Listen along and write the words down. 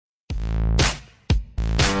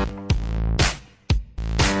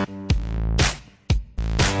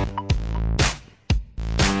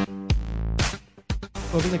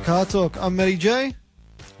Welcome to Car Talk. I'm Matty J.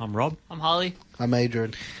 I'm Rob. I'm Harley. I'm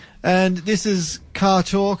Adrian. And this is Car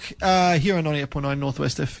Talk here on 98.9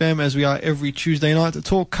 Northwest FM, as we are every Tuesday night to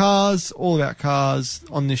talk cars, all about cars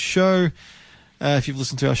on this show. If you've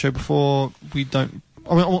listened to our show before, we don't...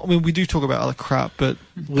 I mean, we do talk about other crap, but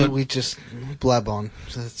we just blab on.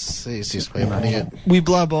 That's the easiest way of putting it. We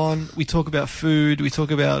blab on. We talk about food. We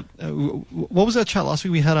talk about... what was our chat last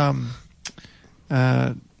week? We had...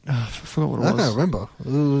 I forgot what it was. I can't remember. It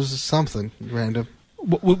was something random.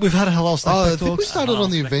 We've had a halal snack I pack think we talks. started on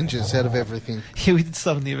the Avengers out of everything. Yeah, we did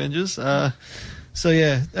start on the Avengers. So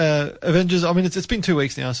yeah, Avengers. I mean, it's been 2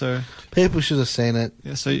 weeks now, so People should have seen it.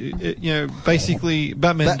 yeah. So basically,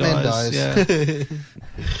 Batman dies. Yeah.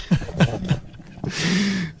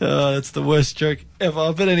 That's the worst joke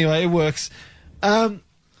ever. But anyway, it works. How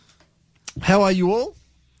are you all?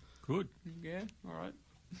 Good. Yeah, all right.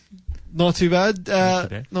 Not too bad.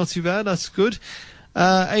 Not too bad. That's good.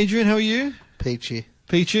 Adrian, how are you? Peachy.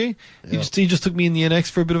 Peachy. Yeah. He just took me in the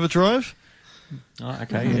NX for a bit of a drive. Oh,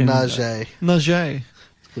 okay. Nage. Nage.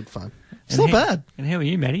 It's good fun. It's not bad. And how are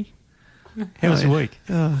you, Matty? How was the week?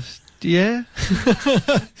 Yeah.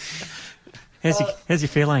 How's your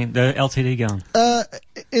feeling? The LTD going?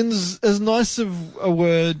 In as nice of a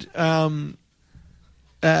word, how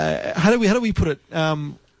do we put it?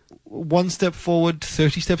 1 step forward,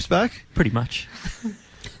 30 steps back. Pretty much.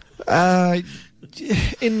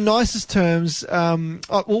 In nicest terms,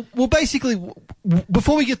 well, basically,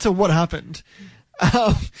 before we get to what happened,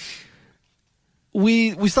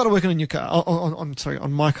 we started working on your car,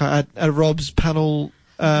 on my car at Rob's panel,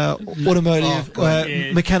 automotive,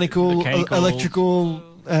 mechanical, electrical,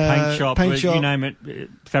 Paint shop, you you name it,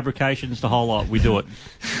 fabrications, the whole lot. We do it.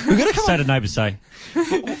 We're gonna come so the neighbours say.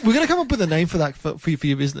 We're going to come up with a name for that for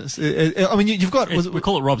your business. I mean, you've got... we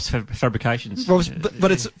call it Rob's Fabrications. Rob's,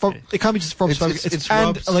 but it's it can't be just Rob's Fabrications. It's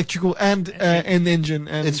and Rob's, electrical and engine.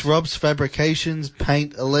 And it's Rob's Fabrications,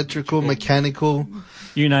 paint, electrical, mechanical...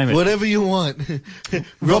 You name it. Whatever you want.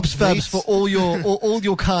 Rob's Fabs for all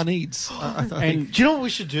your car needs. I think. Do you know what we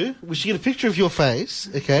should do? We should get a picture of your face,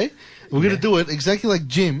 okay? We're going to do it exactly like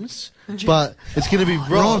Jim's, but it's going to be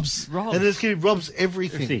Rob's. And it's going to be Rob's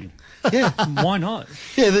everything. Yeah. Why not?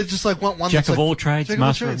 Yeah, they're just like one Jack of like, all trades,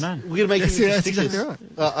 master of none. We're going to make it that's stickers. exactly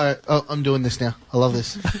right. I'm doing this now. I love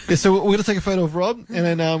this. Yeah, so we're going to take a photo of Rob,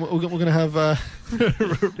 and then we're going to have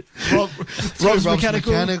Rob's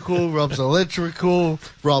mechanical, Rob's electrical,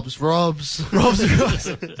 Rob's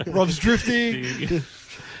drifting,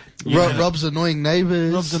 Rob's annoying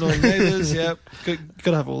neighbours. Yep, got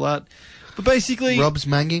to have all that. But basically, Rob's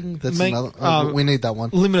manging. That's another. We need that one.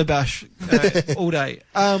 Limited bash all day.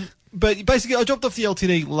 But basically, I dropped off the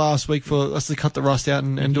LTD last week for us to cut the rust out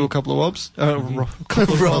and do a couple of Robs. Rob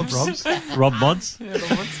mods.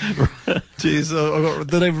 Jeez, I got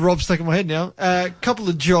the name Rob stuck in my head now. Couple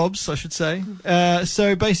of jobs, I should say.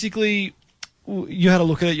 So basically, you had a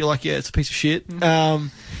look at it. You're like, yeah, it's a piece of shit.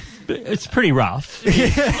 It's pretty rough. Look,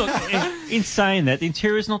 in saying that, the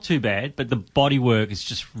interior's not too bad, but the bodywork has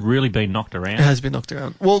just really been knocked around. It has been knocked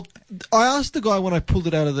around. Well, I asked the guy when I pulled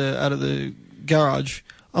it out of the garage.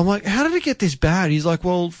 I'm like, how did it get this bad? He's like,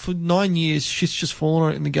 well, for 9 years, shit's just fallen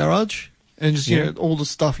on it in the garage, and just you know all the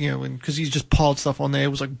stuff, because he's just piled stuff on there. It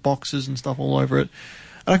was like boxes and stuff all over it,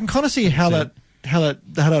 and I can kind of see how that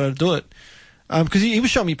do it. Because he was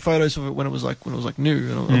showing me photos of it when it was like new,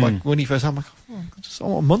 and I'm like when he first, I'm like,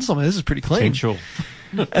 I'm on something. This is pretty clean. Potential.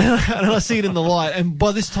 and I see it in the light, and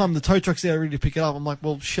by this time the tow truck's there ready to pick it up. I'm like,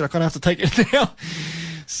 well, shit, I kind of have to take it now.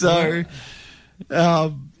 So,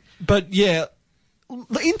 but yeah,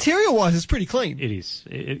 interior wise, it's pretty clean. It is.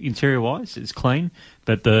 Interior wise, it's clean,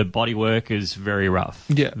 but the bodywork is very rough.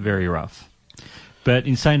 Yeah, very rough. But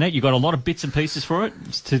in saying that, you've got a lot of bits and pieces for it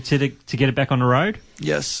to get it back on the road.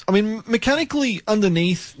 Yes. I mean, mechanically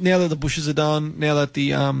underneath, now that the bushes are done, now that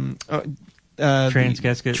the trans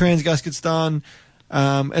gasket's done,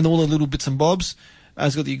 and all the little bits and bobs,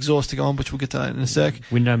 it's got the exhaust to go on, which we'll get to that in a sec.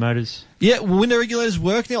 Window motors. Yeah, window regulators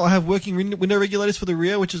work now. I have working window regulators for the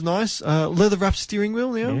rear, which is nice. Leather wrapped steering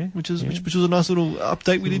wheel now, which was a nice little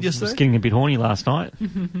update we did yesterday. I was getting a bit horny last night.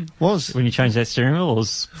 Was when you changed that steering wheel, I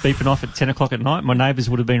was beeping off at 10 o'clock at night. My neighbours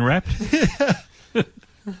would have been wrapped.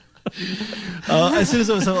 As soon as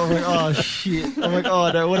I was home, I'm like, oh shit! I'm like,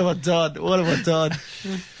 oh no, what have I done?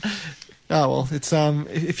 Oh well, it's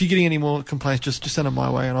if you're getting any more complaints, just send them my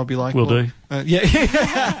way, and I'll be like, Will do.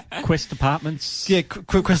 Yeah. Quest Apartments. Yeah,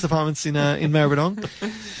 Quest Apartments in Maribyrnong.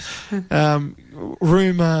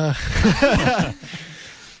 Room.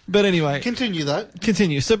 But anyway,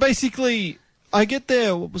 continue. So basically, I get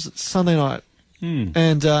there. What was it? Sunday night,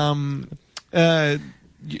 and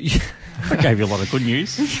I gave you a lot of good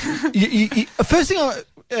news. First thing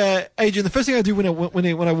Adrian, the first thing I do when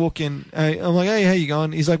I walk in, I'm like, hey, how you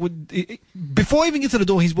going? He's like, before I even get to the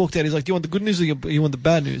door, he's walked out. He's like, do you want the good news or you want the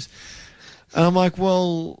bad news? And I'm like,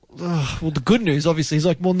 well, the good news, obviously. He's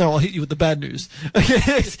like, well, no, I'll hit you with the bad news.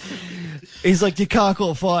 He's like, your car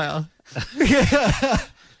caught fire.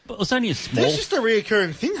 But it's only a small. There's just a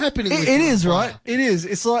reoccurring thing happening. It is, right? It is.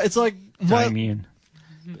 It's like Damien.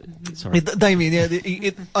 Sorry. Damien,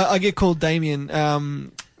 yeah. I get called Damien.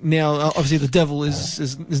 Now, obviously, the devil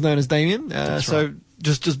is known as Damien. So right.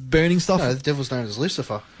 just burning stuff. No, the devil's known as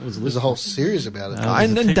Lucifer. There's a whole series about it.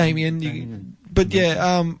 And Damien. But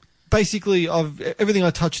yeah, basically, everything I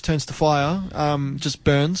touch turns to fire. Just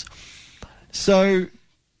burns. So,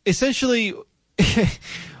 essentially,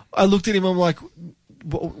 I looked at him. I'm like,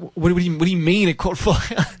 what do you mean it caught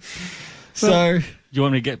fire? So. Do you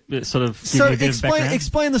want me to get sort of give you a bit of background?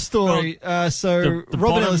 Explain the story, so the Rob and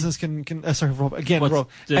bottom, our listeners can Rob,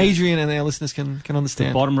 Adrian and our listeners can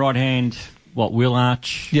understand. The bottom right hand, wheel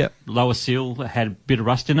arch, lower seal had a bit of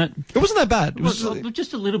rust in it. It wasn't that bad. It was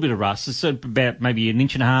just a little bit of rust. It's about maybe 1.5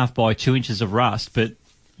 inches by 2 inches of rust, but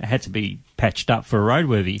it had to be patched up for a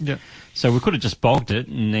roadworthy. Yeah. So we could have just bogged it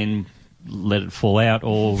and then let it fall out,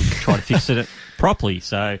 or try to fix it properly.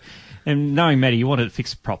 So, and knowing Matty, you wanted it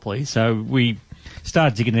fixed properly, so we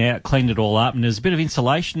started digging it out, cleaned it all up, and there's a bit of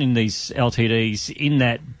insulation in these LTDs in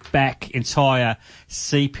that back entire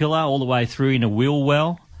C-pillar all the way through in a wheel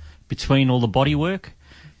well between all the bodywork.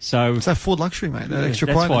 So it's that Ford Luxury, mate. That extra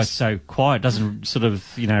that's quietness. why it's so quiet. It doesn't sort of,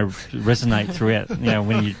 resonate throughout,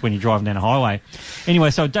 when you're driving down a highway.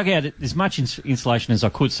 Anyway, so I dug out as much insulation as I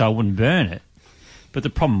could so I wouldn't burn it. But the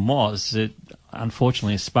problem was that,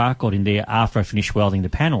 unfortunately, a spark got in there after I finished welding the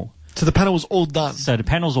panel. So the panel was all done. So the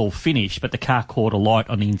panel's all finished, but the car caught a light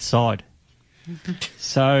on the inside.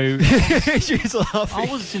 So I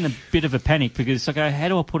was in a bit of a panic because I go, how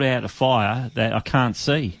do I put out a fire that I can't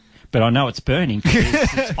see? But I know it's burning because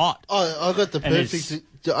it's hot. I got the perfect...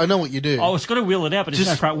 I know what you do. I was going to wheel it out, but there's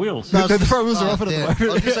no front wheels. No, the front wheels are off at the moment. I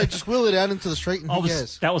was going to say, just wheel it out into the street and who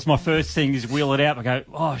cares? That was my first thing, is wheel it out. I go,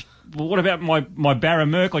 well, what about my Barra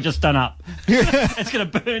Merc I just done up? It's going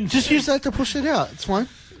to burn. Just use that to push it out. It's fine.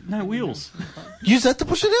 No wheels. Use that to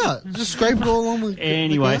push it out. Just scrape it all along.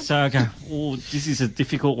 Anyway, so I go, this is a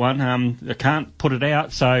difficult one. I can't put it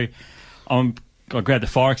out, so I grabbed the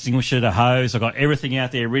fire extinguisher, the hose. I got everything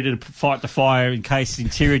out there ready to fight the fire in case the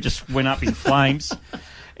interior just went up in flames.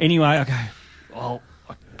 Anyway, I go, well,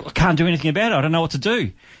 I can't do anything about it. I don't know what to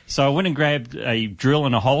do. So I went and grabbed a drill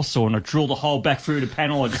and a hole saw, and I drilled a hole back through the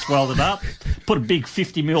panel. I just welded it up, put a big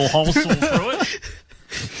 50mm hole saw through it,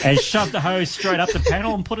 and shoved the hose straight up the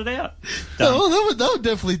panel and put it out. Done. Oh, that would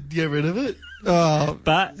definitely get rid of it.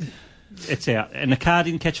 But it's out. And the car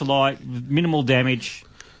didn't catch a light, minimal damage.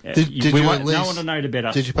 Did no one will know the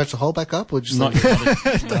better. Did you patch the hole back up? Or just Not yet.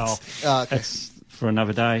 Well, okay. That's for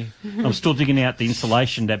another day. I'm still digging out the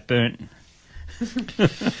insulation that burnt.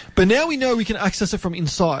 But now we know we can access it from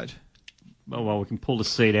inside. Well, we can pull the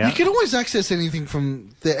seat out. You can always access anything from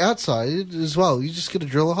the outside as well. You just got to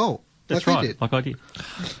drill a hole. That's like right, we did. like I did.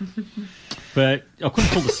 But I couldn't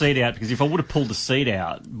pull the seat out because if I would have pulled the seat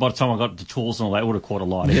out, by the time I got the tools and all that, it would have caught a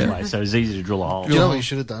light anyway. So it was easy to drill a hole. Do you know what you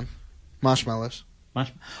should have done? Marshmallows.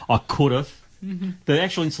 I could have. The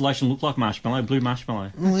actual insulation looked like marshmallow, blue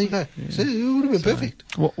marshmallow. Well, there you go. Yeah. See, it would have been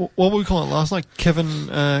perfect. What were we calling it last night? Kevin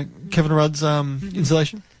Rudd's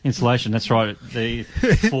insulation? Insulation, that's right. The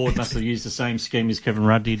Ford must have used the same scheme as Kevin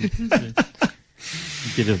Rudd did.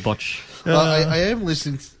 Did a botch. I am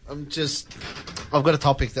listening. I've got a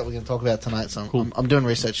topic that we're going to talk about tonight, so cool. I'm doing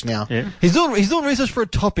research now. Yeah. He's doing research for a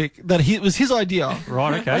topic that was his idea.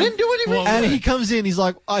 Right, okay. I didn't do any research. And he comes in, he's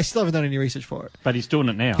like, I still haven't done any research for it. But he's doing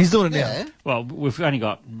it now. He's doing it Yeah. now. Well, we've only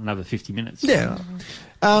got another 50 minutes. Yeah.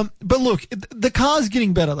 But look, the car's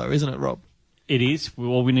getting better though, isn't it, Rob? It is.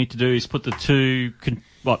 All we need to do is put the two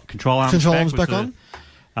control arms back on.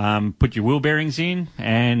 Put your wheel bearings in,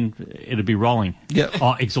 and it'll be rolling. Yeah.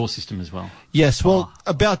 Oh, exhaust system as well. Yes. Well,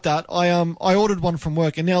 about that, I ordered one from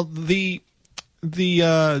work, and now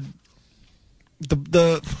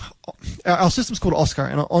our system's called Oscar,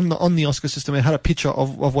 and on the Oscar system, it had a picture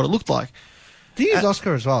of what it looked like. Do you use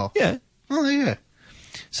Oscar as well? Yeah. Oh, yeah.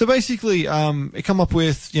 So basically, it come up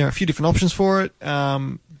with a few different options for it,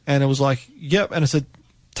 and it was like, yep, and it said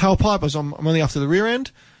tailpipe. I'm only after the rear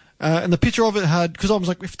end. And the picture of it had, because I was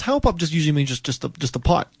like, if tailpipe just usually means just the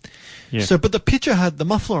pipe. Yeah. So, but the picture had the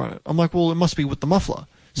muffler on it. I'm like, well, it must be with the muffler.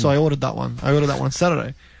 So I ordered that one. I ordered that one on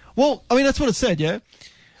Saturday. Well, I mean, that's what it said, yeah?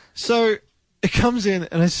 So it comes in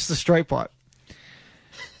and it's just a straight pipe.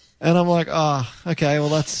 And I'm like, okay, well,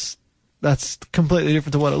 that's that's completely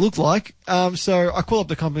different to what it looked like. So I call up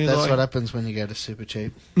the company. That's what happens when you go to Super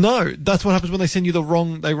Cheap. No, that's what happens when they send you the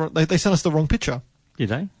wrong. They send us the wrong picture. Did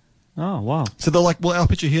they? Oh, wow. So they're like, well, our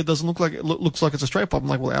picture here doesn't look like it looks like it's a straight pipe. I'm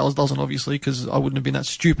like, well, ours doesn't, obviously, because I wouldn't have been that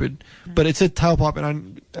stupid. But it said tailpipe,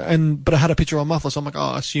 but I had a picture on muffler, so I'm like,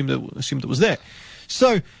 I assumed it was there.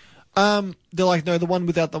 So they're like, no, the one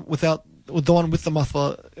with the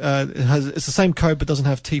muffler it's the same code but doesn't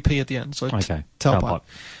have TP at the end. So okay, tailpipe.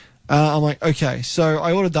 I'm like, okay. So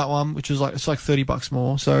I ordered that one, which was it's like $30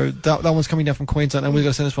 more. So that one's coming down from Queensland, and we've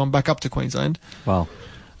got to send this one back up to Queensland. Wow.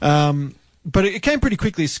 But it came pretty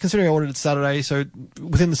quickly, considering I ordered it Saturday. So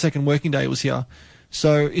within the second working day, it was here.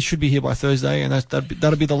 So it should be here by Thursday, and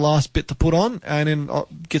that'll be the last bit to put on, and then I'll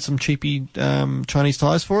get some cheapy Chinese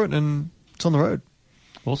tyres for it, and it's on the road.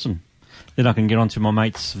 Awesome. Then I can get onto my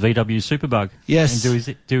mate's VW Superbug. Yes.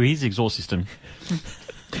 And do his exhaust system.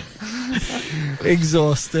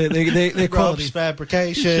 Exhaust. They're quality. Rob's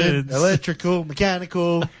fabrication, electrical,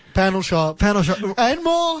 mechanical, panel shop, and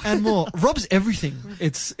more. Rob's everything.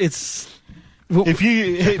 It's. If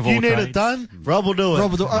you need it done, Rob will do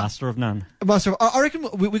it. Master of none. I reckon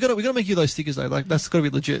we got to make you those stickers though. Like that's got to be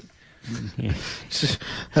legit. Yeah.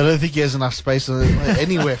 I don't think he has enough space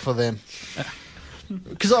anywhere for them.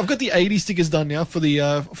 Because I've got the 80 stickers done now for the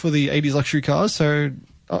 80s luxury cars. So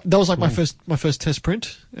that was like my first test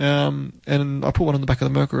print, and I put one on the back of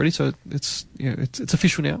the Merc already. So it's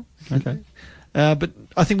official now. Okay. But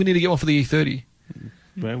I think we need to get one for the E30.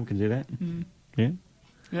 Well, we can do that. Yeah.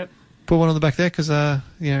 Yep. Put one on the back there because I've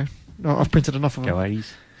printed enough of them. Go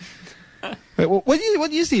 80s. Wait,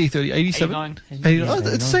 what year's the E30? 87? 89. Oh,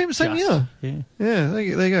 it's same year. Yeah. Yeah, there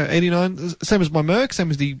you go. 89. Same as my Merc, same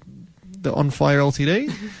as the On Fire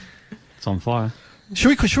LTD. It's on fire.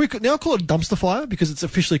 Should we now call it dumpster fire because it's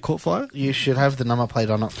officially caught fire? You should have the number plate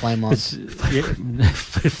on it, flame on.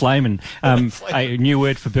 Flaming. A new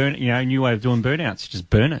word for burn. New way of doing burnouts. Just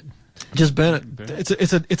burn it. Just burn it.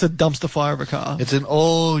 It's a dumpster fire of a car. It's an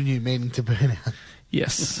all new meaning to burn out.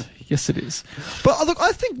 Yes, yes, it is. But look,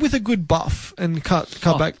 I think with a good buff and cut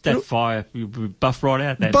back that fire, you buff right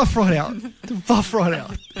out. Buff right out. Buff right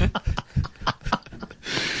out.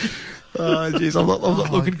 Oh, jeez, I'm not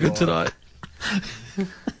looking good tonight.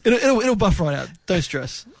 It'll buff right out. Don't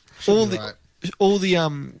stress. She'll be right.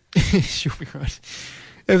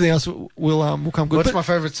 Everything else will come good. What's my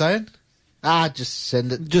favourite saying? Just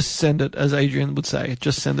send it. Just send it, as Adrian would say.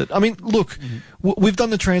 Just send it. I mean, look, we've done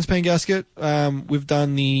the transpan gasket. We've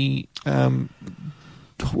done the.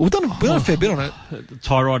 We've done a fair bit on it.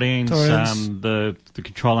 Tie rod ends, the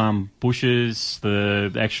control arm bushes,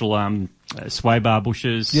 the actual sway bar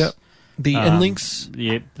bushes. Yep. The end links.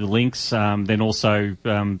 Yep, the links. Then also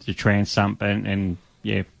the trans sump and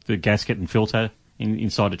the gasket and filter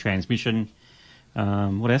inside the transmission.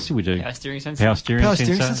 What else did we do? Power steering sensor. Power steering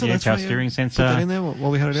sensor. Yeah, power right, steering sensor. Put that in there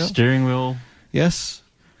while we had it out. Steering wheel. Yes.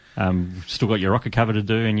 Still got your rocker cover to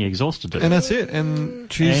do and your exhaust to do. And that's it.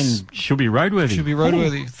 And she'll be roadworthy. She'll be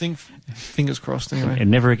roadworthy. Fingers crossed, anyway.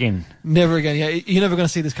 And never again. Never again. Yeah, you're never going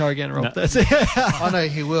to see this car again, Rob. No. That's it. I know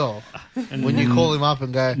he will. When you call him up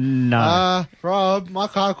and go, no, Rob, my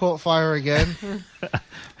car caught fire again.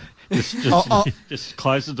 Just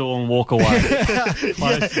close the door and walk away.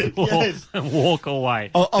 Close the door and walk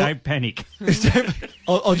away. Don't panic.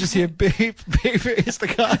 I'll just hear beep, beep. It's the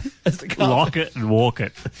car. Lock it and walk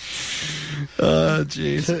it. Oh,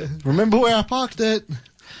 jeez. Remember where I parked it.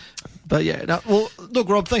 But yeah, well, look,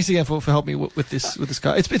 Rob, thanks again for helping me with this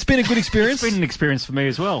car. It's been a good experience. It's been an experience for me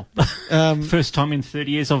as well. First time in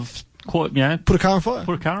 30 years I've put a car on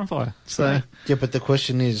fire. So yeah, but the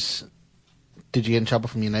question is, did you get in trouble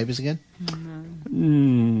from your neighbours again?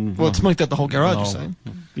 Well, it's smoked out the whole garage, you're saying?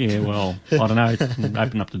 Yeah, well, I don't know.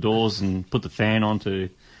 Open up the doors and put the fan on to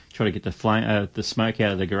try to get the smoke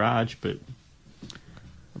out of the garage, but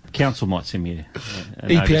council might send me an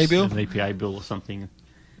EPA bill? An EPA bill or something.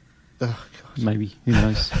 Oh, God. Maybe. Who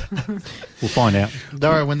knows? We'll find out.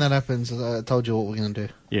 Don't worry, when that happens, I told you what we're going to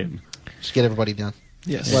do. Yeah. Just get everybody down.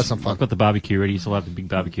 Yes. We'll have some fun. I've got the barbecue ready, so I'll have the big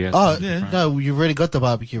barbecue out. Oh, yeah. No, you've already got the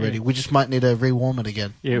barbecue ready. We just might need to rewarm it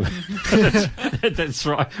again. Yeah. That's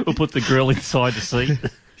right. We'll put the grill inside the seat.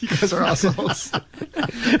 You guys are assholes.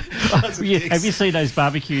 Yeah. Have you seen those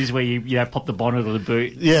barbecues where you pop the bonnet of the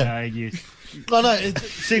boot? Yeah. No,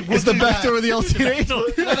 see, it's the back door of the LCD. No,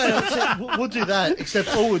 we'll do that,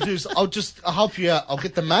 except all we'll do is I'll help you out. I'll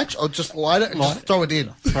get the match, I'll just light it and just throw it in.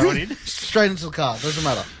 Throw it in? Straight into the car, doesn't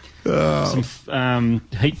matter. Some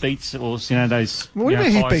heat beats or, those what do you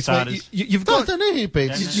mean heat beats, starters. mate? You've got... No, heat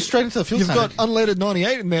beats. Just straight into the fuel tank. You've got unleaded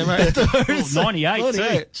 98 in there, mate.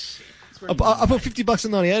 98 too. I put $50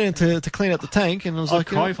 in 98 in to clean out the tank, and I was I'd like,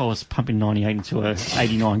 cry if I was pumping 98 into a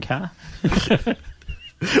 89 car.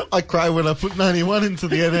 I cry when I put 91 into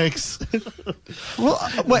the NX. well,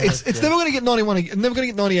 wait, it's never going to get 91. Never going to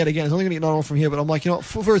get 98 again. It's only going to get 91 from here. But I'm like, you know,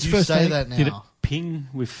 for its You first say tank, that now. Did it ping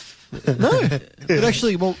with... No, it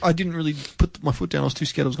actually. Well, I didn't really put my foot down. I was too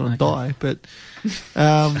scared I was going to die. But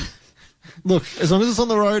look, as long as it's on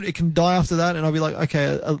the road, it can die after that, and I'll be like,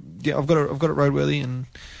 okay, yeah, I've got it roadworthy, and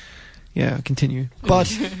yeah, continue. But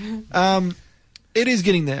it is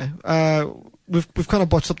getting there. We've kind of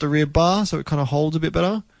botched up the rear bar, so it kind of holds a bit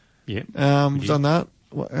better. Yeah, we've done that,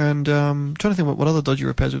 and trying to think what other dodgy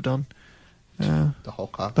repairs we've done. The whole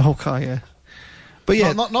car. The whole car, yeah. But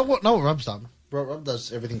yeah, not what Rob's done. Rob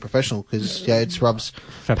does everything professional because it's Rob's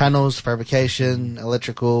panels, fabrication,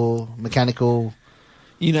 electrical, mechanical,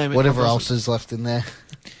 you name it. whatever else is left in there.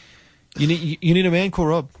 You need a man called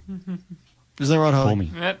Rob. Is that right, Harley?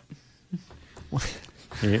 For me. Yep.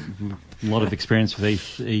 Yeah, a lot of experience with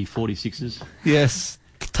E46s. Yes,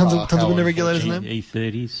 tons of window regulators in them.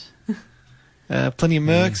 E30s. Plenty of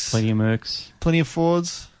Mercs. Plenty of Mercs. Plenty of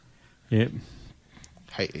Fords. Yep.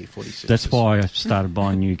 Hate E46. That's why I started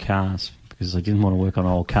buying new cars. Because I didn't want to work on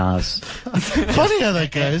old cars. Funny how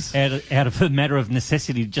that goes. Out of a matter of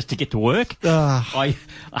necessity just to get to work. I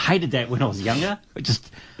hated that when I was younger. I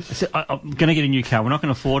said, I'm going to get a new car. We're not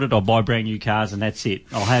going to afford it. I'll buy brand new cars and that's it.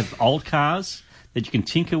 I'll have old cars that you can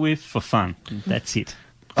tinker with for fun. That's it.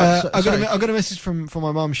 I got a message from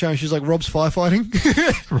my mum showing she's like, Rob's firefighting.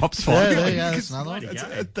 Rob's firefighting. There you go. That's another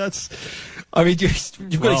one. That's I mean,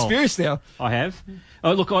 you've got experience now. I have.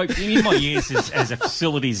 Oh, look, in my years as a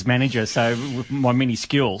facilities manager, so with my many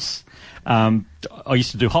skills, I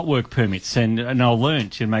used to do hot work permits, and I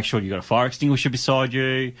learned to make sure you got a fire extinguisher beside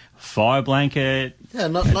you, a fire blanket. Yeah,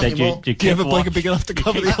 not anymore. Do you have a blanket big enough to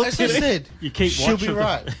cover the As I said, you keep she'll watch be of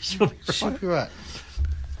right. She'll be right.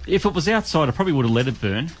 If it was outside, I probably would have let it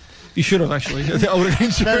burn. You should have, actually. I would have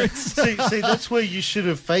insurance. See, that's where you should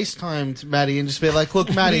have FaceTimed Maddie and just be like, look,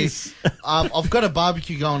 Maddie, I've got a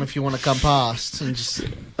barbecue going if you want to come past. And just...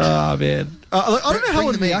 Oh, man. I don't know how I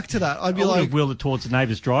would react to that. I'd be like... wheeled it towards the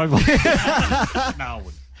neighbour's driveway. No,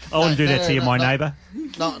 I wouldn't do that to you, my neighbour.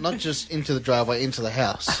 Not just into the driveway, into the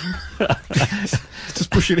house. Just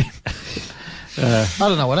push it in. I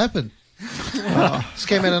don't know what happened. Just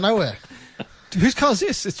came out of nowhere. Whose car is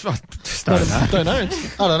this? Don't know.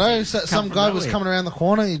 I don't know. Some guy was coming around the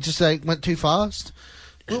corner. He just went too fast.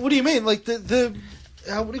 What do you mean? Like the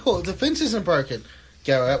what do you call it? The fence isn't broken.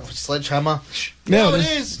 Go out with a sledgehammer. No, it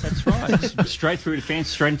is. That's right. Straight through the fence,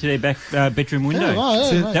 straight into their back bedroom window.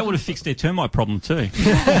 Yeah, that would have fixed their termite problem too.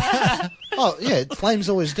 Oh yeah, flames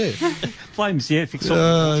always do. Flames, yeah, fix all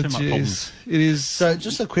the termite problems. It is. So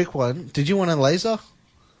just a quick one. Did you want a laser?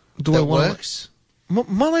 Do I want works?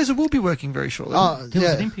 My laser will be working very shortly. Oh, There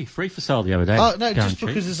was an MP3 for sale the other day. Oh no, just cheap.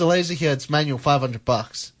 because there's a laser here, it's manual,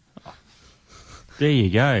 $500. There you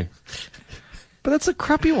go. But that's a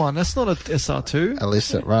crappy one. That's not a SR2. At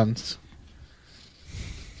least it runs.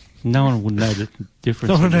 No one would know the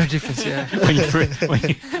difference. No difference, yeah. when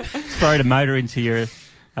you throw the motor into your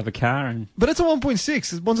other car and But it's a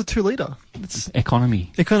 1.6. One's a 2-litre. It's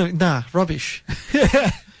economy. Nah, rubbish.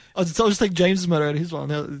 I'll just take James's motor out of his one.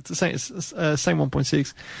 No, it's the same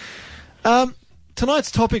 1.6.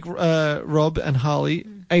 Tonight's topic, Rob and Harley.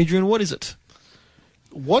 Adrian, what is it?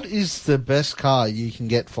 What is the best car you can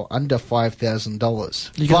get for under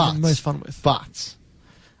 $5,000? You're going to have the most fun with. But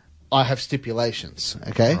I have stipulations,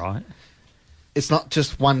 okay? Right. It's not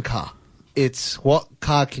just one car. It's what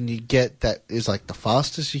car can you get that is like the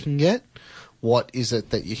fastest you can get? What is it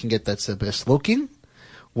that you can get that's the best looking?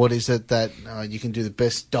 What is it that you can do the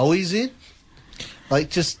best doughies in? Like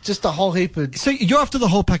just a whole heap of... So you're after the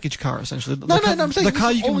whole package car, essentially. No, I'm saying the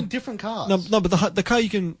car you all can, in different cars. No, but the car you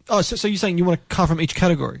can... Oh, so you're saying you want a car from each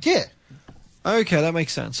category? Yeah. Okay, that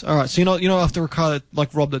makes sense. All right, so you're not after a car that,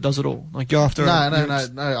 like Rob that does it all. Like you're after... No,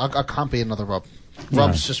 I can't be another Rob.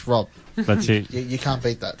 Rob's just Rob. That's it. You can't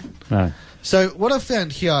beat that. No. So what I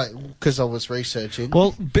found here, because I was researching...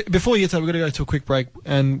 Well, before you get to that, we're going to go to a quick break,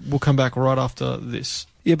 and we'll come back right after this.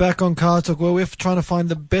 You're back on Car Talk, where we're trying to find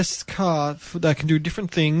the best car that can do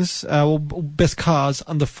different things, best cars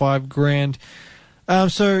under $5,000.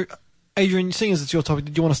 So, Adrian, seeing as it's your topic,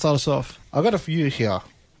 did you want to start us off? I've got a few here.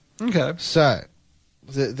 Okay. So,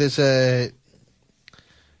 there's a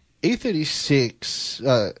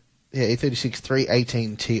E36, E36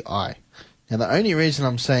 318 Ti. Now, the only reason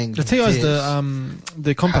I'm saying the Ti is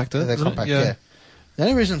the compactor. The compact, yeah. The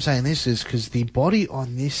only reason I'm saying this is because the body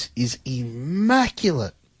on this is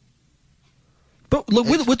immaculate. But look,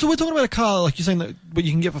 we're talking about a car like you're saying that what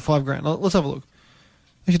you can get for $5,000. Let's have a look.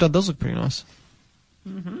 Actually, that does look pretty nice.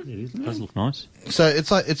 It does look nice. So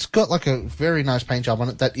it's got like a very nice paint job on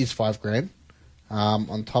it. That is $5,000.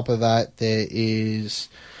 On top of that, there is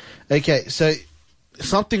so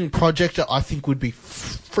something projector I think would be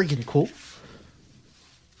freaking cool.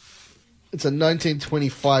 It's a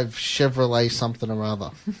 1925 Chevrolet something or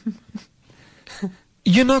other.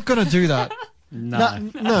 You're not going to do that. No.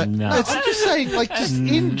 It's just saying, like, just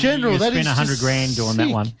in general, You that spent is just $100,000 on that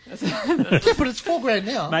sick. one. Yeah, but it's $4,000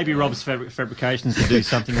 now. Maybe Rob's fabrications could do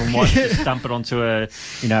something, or might just dump it onto a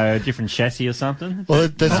different chassis or something. Well,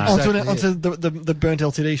 that's Onto exactly the burnt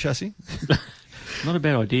LTD chassis. Not a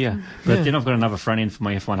bad idea. But then I've got another front end for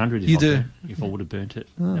my F100. You do. If I would have burnt it,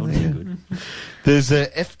 that would have been good. There's a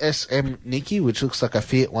FSM Nikki, which looks like a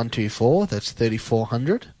Fiat 124. That's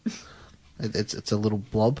 $3,400. It's a little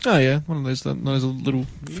blob. Oh yeah, one of those little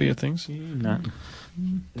Fiat things. No.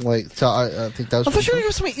 Like, so I think that was. I thought you were going to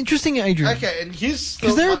give something interesting, Adrian. Okay, and here's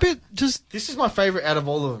Because they're a bit just. This is my favourite out of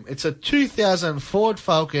all of them. It's a 2000 Ford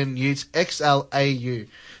Falcon Utes XLAU.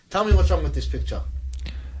 Tell me what's wrong with this picture.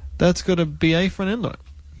 That's got a BA front end on it,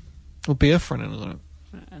 or BF front end on it.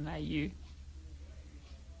 An AU.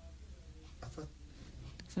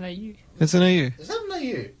 It's an AU. It's an AU. Is that an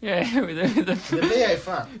AU? Yeah, with The BA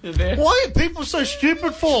front. the bear. Why are people so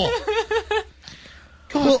stupid for?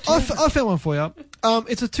 Well, I found one for you.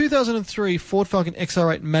 It's a 2003 Ford Falcon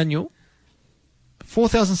XR8 manual,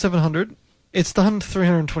 4,700. It's done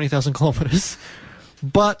 320,000 kilometers,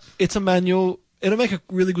 but it's a manual. It'll make a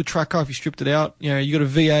really good track car if you stripped it out. You know, you got a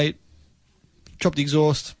V8, chopped the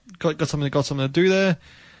exhaust, got something to do there.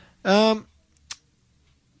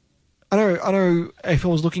 I know. If I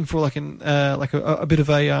was looking for like a bit of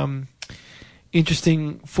a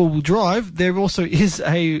interesting four-wheel drive, there also is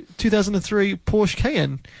a 2003 Porsche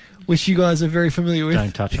Cayenne, which you guys are very familiar with.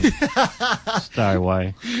 Don't touch them. Stay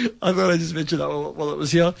away. I thought I just mentioned that while it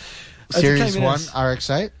was here. Series 1 Cayman-S.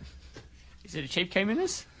 RX-8. Is it a cheap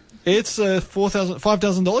Cayman-S? It's a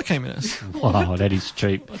 $5,000 Cayman-S. Wow, that is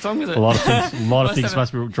cheap. What's wrong with it? A lot of things. Must have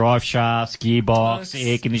Must be drive shafts, gearbox,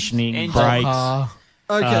 air conditioning, engine. brakes,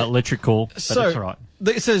 Okay, electrical. But so that's all right.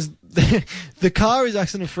 it says the car is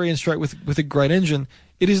accident-free and straight with a great engine.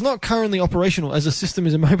 It is not currently operational as the system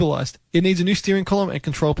is immobilized. It needs a new steering column and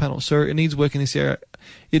control panel, so it needs work in this area.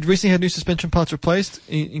 It recently had new suspension parts replaced,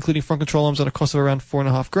 including front control arms at a cost of around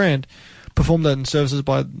 $4,500. Performed that in services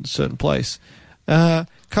by a certain place.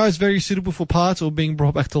 Car is very suitable for parts or being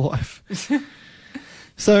brought back to life.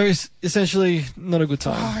 So it's essentially not a good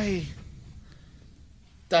time. Why?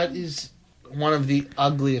 That is one of the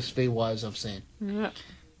ugliest VYs I've seen. Yeah.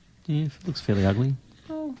 Yeah, it looks fairly ugly.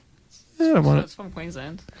 Oh, I don't want it's from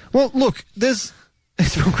Queensland. Well, look, there's.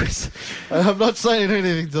 It's from Chris. I'm not saying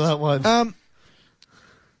anything to that one.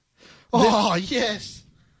 Oh, yes.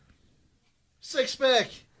 Six spec.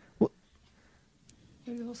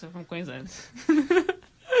 It's also from Queensland. This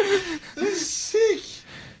is sick.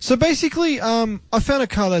 So basically, I found a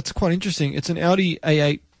car that's quite interesting. It's an Audi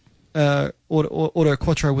A8 Auto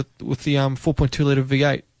Quattro with the 4.2 litre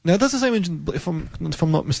V8. Now that's the same engine. If I'm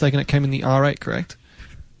not mistaken, it came in the R8, correct?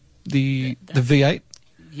 The V8.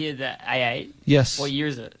 Yeah, the A8. Yes. What year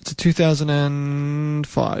is it? It's a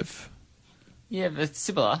 2005. Yeah, but it's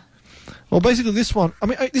similar. Well, basically this one. I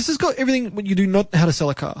mean, this has got everything what you do not how to sell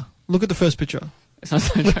a car. Look at the first picture. It's not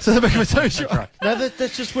so So the back of a tow truck. No,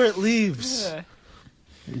 that's just where it lives. Yeah.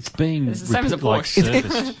 It's been It's the same as a like Porsche.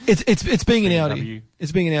 serviced. It's being an BMW. Audi.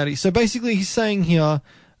 It's being an Audi. So basically, he's saying here,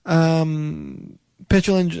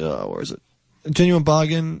 petrol engine. Where is it? A genuine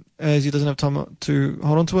bargain, as he doesn't have time to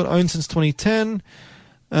hold on to it. Owned since 2010.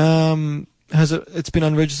 It's been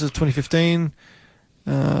unregistered 2015.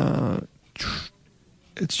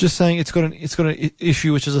 It's just saying it's got an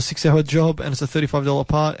issue, which is a 6-hour job, and it's a $35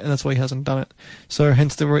 part, and that's why he hasn't done it. So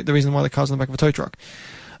hence the reason why the car's in the back of a tow truck.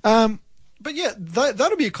 But yeah,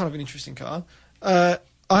 that'll be a kind of an interesting car. I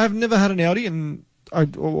have never had an Audi, and I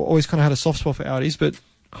always kind of had a soft spot for Audis, but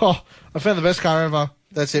Oh, I found the best car ever.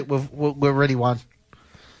 That's it. We're ready one.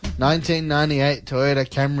 1998 Toyota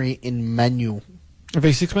Camry in manual. a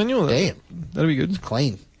V6 manual. Damn, That'll be good.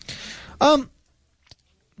 clean. Yeah,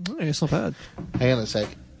 it's not bad. Hang on a sec.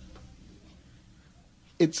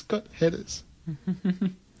 It's got headers.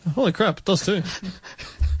 Holy crap, it does too.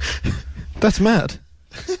 That's mad.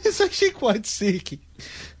 It's actually quite sick.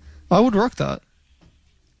 I would rock that.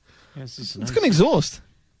 It's got an exhaust.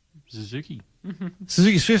 Suzuki.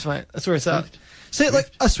 Suzuki Swift, mate. That's where it's at. See,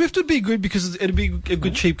 like a Swift would be good because it'd be a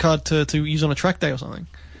good cheap car to use on a track day or something.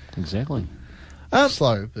 Exactly.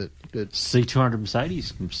 Slow, but good. C200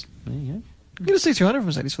 Mercedes. There you go. Get a C200 from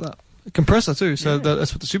Mercedes for that. compressor too. So Yeah.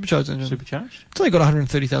 that's what the supercharged engine. Supercharged. It's only got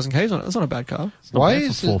 130,000 k's on it. That's not a bad car. It's not Why bad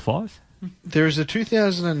is for it- 4.5? There is a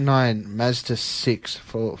 2009 Mazda 6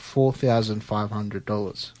 for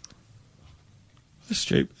 $4,500. It's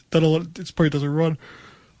cheap. Don't know what it probably doesn't run.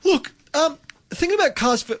 Look, thinking about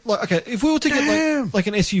cars for like, okay, if we were to get Damn. like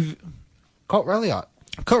an SUV, Cult Rally Art.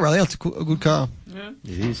 Colt Rally, that's a good car. It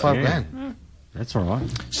is. $5,000. That's all right.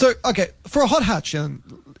 So okay, for a hot hatch, so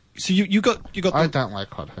you got I the, don't like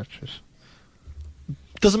hot hatches.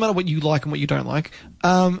 doesn't matter what you like and what you don't like.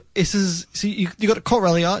 This is so you got a Colt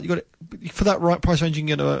Rally Art. You got for that right price range, you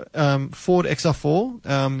can get a Ford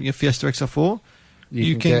XR4, your Fiesta XR4.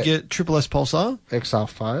 You can get Triple S Pulsar.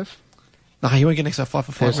 XR5. Nah, you won't get an XR5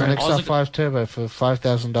 for There's an $5,000. XR5 Turbo for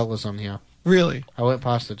 $5,000 on here. Really? I went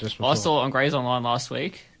past it just before. I saw it on Grays Online last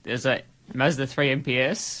week. There's a Mazda 3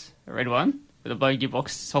 MPS, a red one, with a blown gearbox,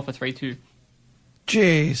 sold for 3.2.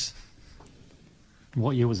 Jeez.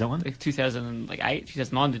 What year was that one? Like 2008,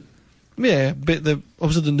 2009. Yeah, but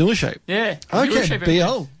obviously the newer shape. Yeah. Okay, Newer shape BL.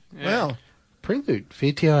 MPS. Yeah. Wow. Prelude,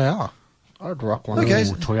 VTIR. I'd rock one. Okay.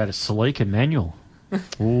 Ooh, Toyota Celica manual.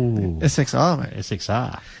 Ooh. SXR, mate.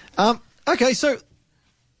 SXR. Okay, so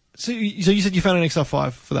you said you found an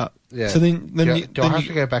XR5 for that. Yeah. So then do I then have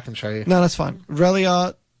to go back and show you? No, that's fine. Rally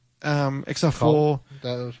Art, XR4. Colt.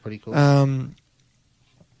 That was pretty cool.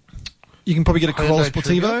 You can probably get a Corolla Hyundai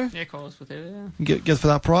Trigger? Sportivo. Yeah, Corollas with it, yeah. Get for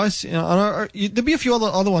that price. You know, there'll be a few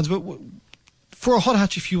other ones, but for a hot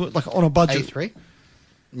hatch, if you were like on a budget, A3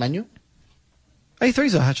 manual.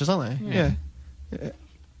 A3s are hatches, aren't they? Yeah.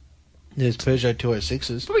 There's Peugeot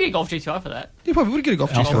 206s. Probably get Golf GTI for that. You probably would get a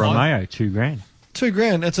Golf Alfa GTI. Romeo, $2,000.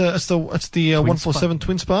 $2,000. It's the 147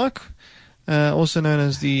 Twin Spark, also known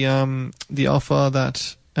as the Alpha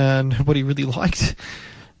that nobody really liked.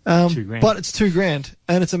 $2,000. But it's $2,000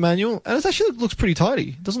 and it's a manual and it actually looks pretty tidy.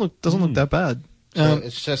 It doesn't look that bad. So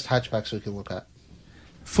it's just hatchbacks we can look at.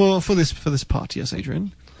 For this part, yes,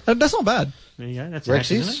 Adrian. That's not bad. There you go. That's a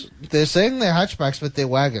hatch, isn't Rexys, they're saying they're hatchbacks, but they're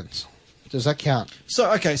wagons. Does that count?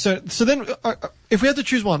 So okay, so then if we had to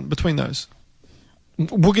choose one between those,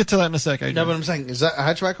 we'll get to that in a sec, Adrian. No, but I'm saying, is that a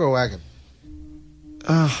hatchback or a wagon?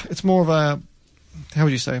 It's more of a, how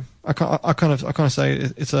would you say? I kind of say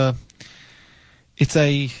it's a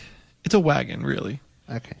wagon, really.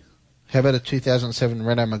 Okay. How about a 2007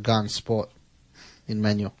 Renault Megane Sport in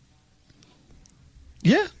manual?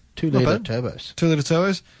 Yeah, 2 not litre bad. turbos. 2-liter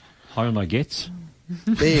turbos. it? Homo gets.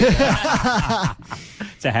 There you go.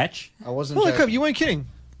 It's a hatch. I wasn't Holy joking. crap, you weren't kidding.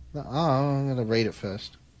 No, I'm going to read it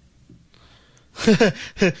first. Do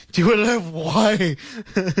you want to know why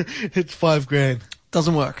it's $5,000?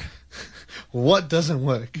 Doesn't work. What doesn't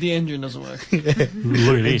work? The engine doesn't work. Look at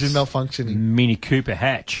Engine this. malfunctioning. Mini Cooper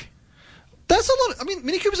hatch. That's a lot. I mean,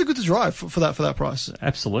 Mini Coopers are good to drive for that price.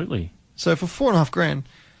 Absolutely. So for $4,500.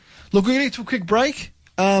 Look, we're going to get to a quick break.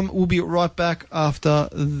 We'll be right back after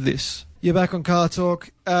this. You're back on Car Talk.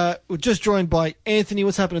 We're just joined by Anthony.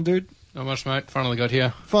 What's happening, dude? Not much, mate. Finally got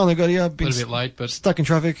here. Finally got here. A Been little bit late, but stuck in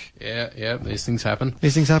traffic. yeah, these things happen.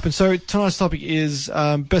 These things happen. So tonight's topic is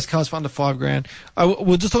best cars for under $5,000.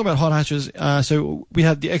 We're just talking about hot hatches. So we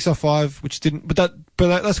had the XR5, which didn't, but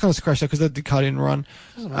that's kind of crashed out because the car didn't run.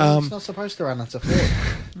 Doesn't matter. It's not supposed to run. It's a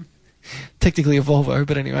Ford. Technically a Volvo,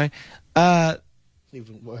 but anyway.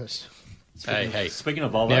 Even worse. Hey. Speaking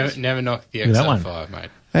of Volvos, Never knock the Look at that one. XR5, mate.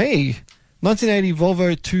 Hey, 1980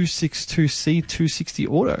 Volvo 262C 260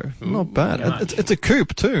 Auto. Not bad. nice. It's a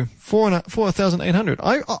coupe too. 4,800.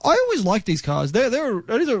 I always like these cars.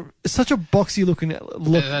 It's such a boxy looking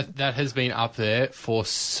look. That has been up there for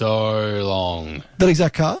so long. That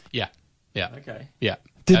exact car. Yeah. okay. Yeah.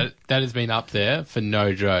 Did- That has been up there for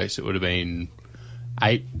no jokes. It would have been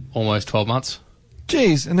 8, almost 12 months.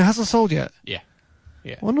 Jeez, and it hasn't sold yet. Yeah.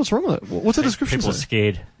 I wonder what's wrong with it. What's the description People are say?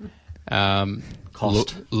 scared.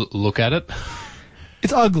 Cost. Look at it.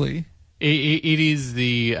 It's ugly. It is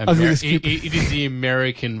the Ugliest coupe. it is the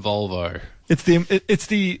American Volvo. It's the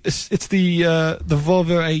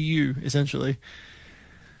Volvo AU essentially.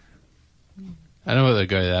 I don't know whether to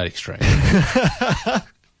go that extreme.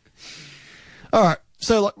 All right.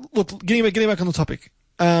 So, look, getting back on the topic.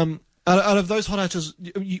 Out of those hot hatches,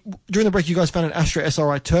 during the break, you guys found an Astra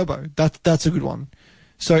SRI Turbo. That's a good one.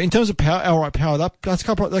 So, in terms of power, outright power, that car's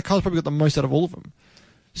probably got the most out of all of them.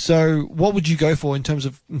 So, what would you go for in terms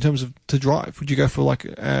of to drive? Would you go for like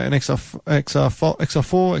an XR4,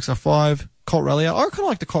 XR5, Colt Rally Art? I kind of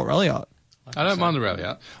like the Colt Rally Art. I don't mind the Rally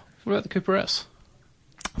Art. What about the Cooper S?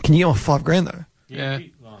 Can you get off $5,000 though? Yeah.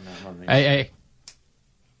 Oh, no, Hey.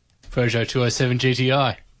 Peugeot 207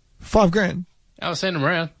 GTI. $5,000? I was sending them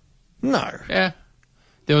around. No. Yeah.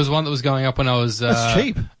 There was one that was going up when I was... That's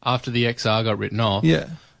cheap. After the XR got written off. Yeah.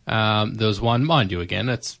 There was one, mind you, again,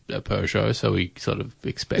 it's a Peugeot, so we sort of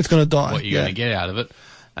expect It's gonna die, what you're yeah. going to get out of it.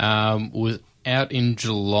 Was out in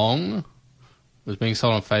Geelong, was being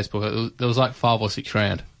sold on Facebook. There was like 5 or 6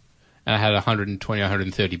 grand, and I had 120,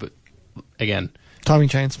 130. But again, Timing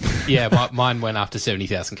chains. yeah, mine went after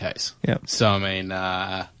 70,000 Ks. Yeah. So I mean,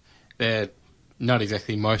 they're not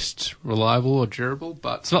exactly most reliable or durable,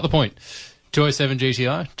 but it's not the point. 207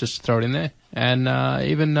 GTI, just to throw it in there, and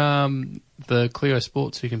even the Clio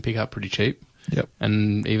Sports you can pick up pretty cheap. Yep.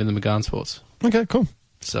 And even the Megane Sports. Okay, cool.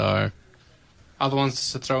 So, other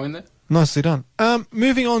ones to throw in there? Nicely done.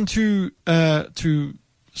 Moving on to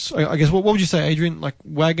so I guess what would you say, Adrian? Like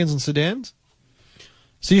wagons and sedans.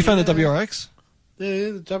 So you found the WRX,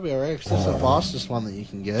 Yeah, the WRX, that's the fastest one that you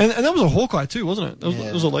can get. and that was a Hawkeye too, wasn't it? That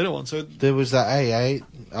Yeah. was a later one. So There was the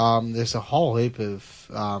A8. There's a whole heap of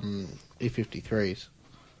E53s,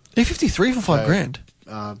 E53 for $5 grand.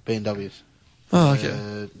 BMWs. Oh,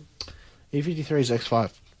 okay. E53's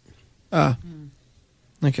X5.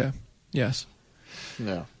 Okay. Yes.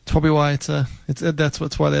 Yeah. It's probably why that's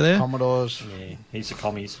why they're there. Commodores. Yeah, he's the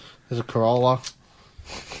commies. There's a Corolla.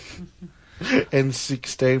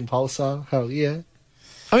 N16 Pulsar. Hell yeah.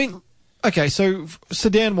 I mean, okay, so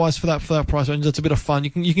sedan wise for that price range, that's a bit of fun.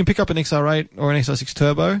 You can pick up an XR8 or an XR6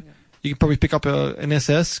 Turbo. You can probably pick up an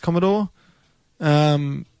SS Commodore.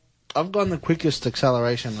 I've gone the quickest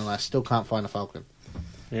acceleration and I still can't find a Falcon.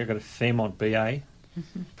 Yeah, I've got a Fairmont BA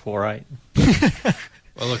 48.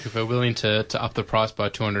 Well, look, if we're willing to up the price by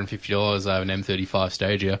 $250, I have an M35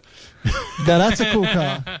 Stagia. Now that's a cool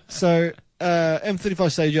car. So M35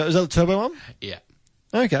 Stagia, is that the turbo one? Yeah.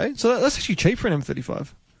 Okay, so that's actually cheap for an M35.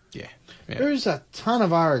 Yeah. There is a ton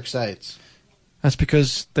of RX-8s. That's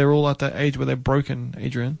because they're all at that age where they're broken,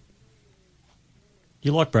 Adrian.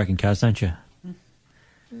 You like broken cars, don't you?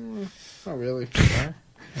 Not really. Kind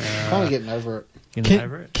of getting over it. Getting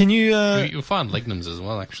over it? Can you? You'll find Lignums as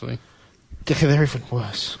well, actually. They're even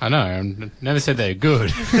worse. I know, I never said they're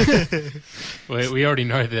good. we already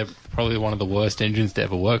know they're probably one of the worst engines to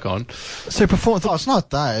ever work on. So performance. Oh, it's not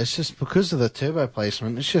that. It's just because of the turbo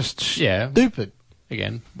placement. It's just Yeah. stupid.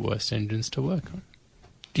 Again, worst engines to work on.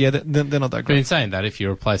 Yeah, they're not that But in great. saying that, if you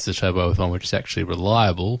replace the turbo with one which is actually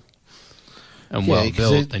reliable and Yeah, well 'cause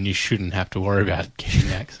built, it- then you shouldn't have to worry about getting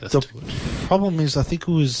access The to it. problem is, I think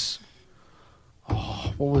it was.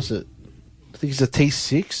 Oh, what was it? I think it's a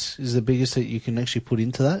T6 is the biggest that you can actually put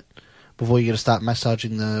into that before you got to start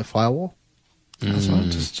massaging the firewall. That's right.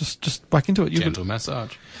 Just whack into it. Gentle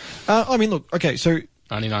massage. I mean, look. Okay, so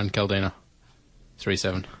 99 Caldina.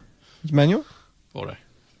 3.7. it's manual. Auto. Of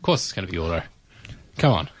course it's going to be auto.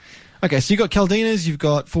 Come on. Okay, so you've got Caldinas, you've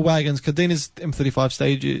got full wagons, Caldinas, M35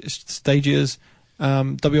 stages,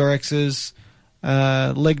 WRXs,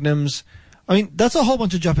 Lignums. I mean, that's a whole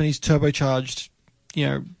bunch of Japanese turbocharged,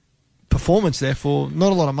 performance there for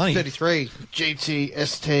not a lot of money. 33 GT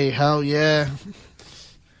ST. Hell yeah!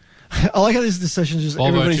 I like how this session is just Volvo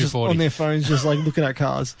everybody's just 240. on their phones, just like looking at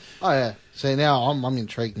cars. Oh yeah. See now I'm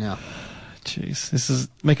intrigued now. Jeez, this is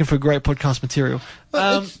making for great podcast material.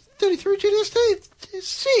 It's 33 GT ST. It's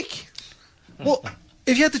sick. Well,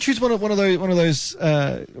 if you had to choose one of those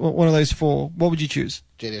four, what would you choose?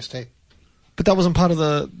 GT ST. But that wasn't part of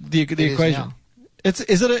the is equation. now.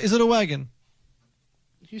 Is it a wagon?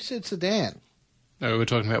 You said sedan. No, we're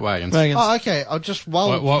talking about wagons. Wagons. Oh, okay. I'll just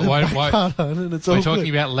Why- Part on and it's We're all talking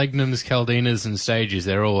good. about Lignums, Caldinas, and Stages.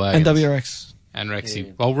 They're all And wagons. WRX. And Rexy.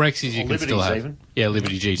 Yeah. Well, Rexys you Or can still Liberties have. even. Yeah,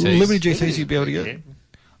 Liberty GTs. Liberty GTs you'd be able to get. Yeah.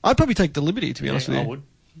 I'd probably take the Liberty, to be honest with I you. would.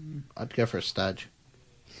 I'd go for a Stage.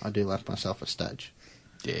 I do like myself a Stage.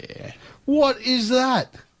 Yeah. What is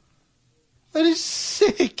that? That is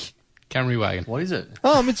sick. Camry wagon. What is it?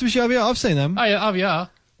 Oh, Mitsubishi RVR, I've seen them. Oh, yeah, RVR.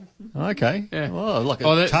 Okay. Yeah. Oh, like a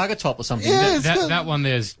Oh, that- target top or something. Yeah. That one,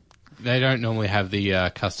 they don't normally have the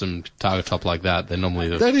custom target top like that. They're normally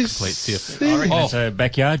the That is complete sick. stiff. I reckon Oh. it's a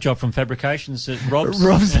backyard job from Fabrications at Rob's.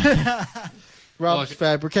 Rob's. Rob's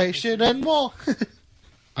Fabrication and more.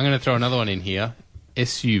 I'm going to throw another one in here.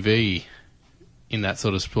 SUV in that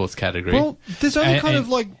sort of sports category. Well, there's only And- kind and- of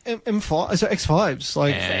like M5, so X5s.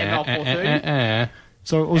 Like, ML430?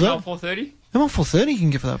 so what was that? ML430? M430 you can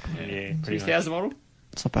get for that. Yeah, pretty much. 2000 model?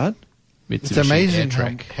 It's not bad. Mitsubishi It's amazing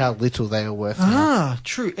Airtrack. how little they are worth. now. Ah,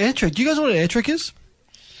 true. AirTrack. Do you guys know what an AirTrack is?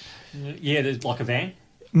 Yeah, there's like a van.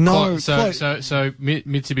 No. So close.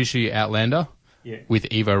 Mitsubishi Outlander Yeah. with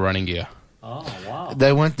Evo running gear. Oh, wow.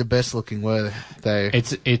 They weren't the best looking, were they?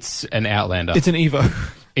 It's an Outlander. It's an Evo.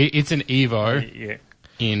 It's an Evo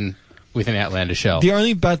Yeah. with an Outlander shell. The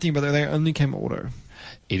only bad thing about that, they only came auto.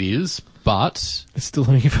 It is, but It's still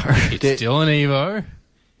an Evo. it's still an Evo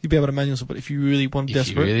You'd be able to manual support if you really want if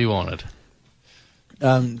desperate. you really wanted.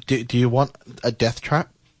 Do you want a death trap?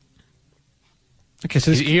 Okay,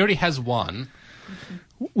 so this, He already has one.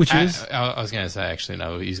 which is I was going to say, actually,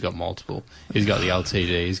 no, he's got multiple. He's got the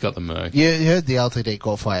LTD, he's got the Merc. You heard the LTD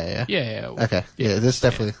Goldfire, yeah? Yeah. Okay, yeah, that's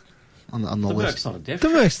definitely on the The list. Merc's not a death the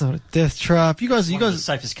trap. Merc's not a death trap. You One of the guys,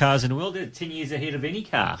 safest cars in the world. They're 10 years ahead of any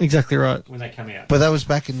car exactly right. when they come out. But that was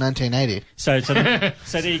back in 1980. So there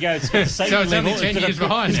you go. It's got the safety So it's only level. 10 got years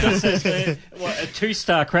behind now. It's got a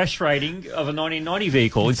 2-star crash rating of a 1990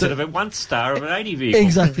 vehicle instead of a 1-star of an 80 vehicle.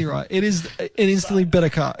 Exactly right. It is an instantly better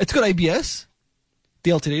car. It's got ABS.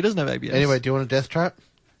 The LTD doesn't have ABS. Anyway, do you want a death trap?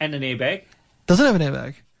 And an airbag. Doesn't have an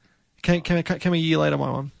airbag. Came a year later, my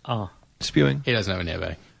one. Oh, Spewing. He doesn't have an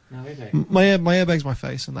airbag. no airbag. My airbag's my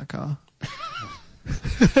face in that car.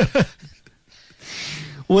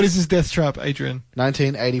 What is this death trap, Adrian?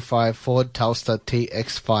 1985 Ford Telstar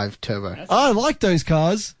TX5 Turbo. I like those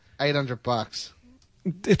cars. $800.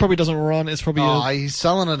 It probably doesn't run. It's probably He's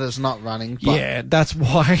selling it as not running. But yeah. That's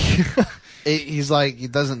why. he's like, he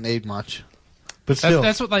doesn't need much. But That, still,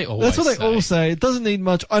 that's what they always That's what they say. all say. It doesn't need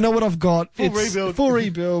much. I know what I've got. Full It's rebuild. Full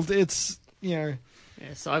rebuild. It's Yeah,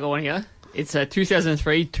 so I got one here. It's a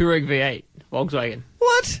 2003 Touareg V8 Volkswagen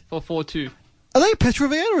what? for 4.2 Are they a petrol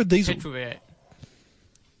van or a diesel? petrol V8.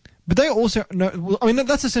 But they also no. Well, I mean,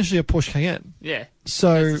 that's essentially a Porsche Cayenne. Yeah,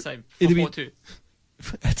 So that's the same. For it'd be 4.2.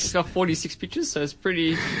 It's got 46 pictures, so it's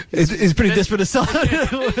pretty. it's pretty that's- desperate to sell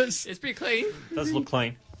it. It's pretty clean. Does look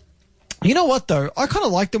clean. You know what though? I kind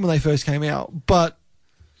of liked them when they first came out, but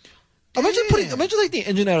imagine taking the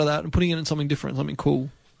engine out of that and putting it in something different, something cool.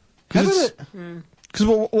 How about it? Because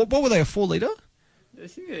what were they? A 4-liter, I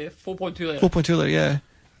think 4.2 litre. 4.2 liter? Yeah.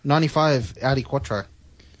 95 Audi Quattro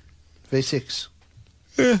V6.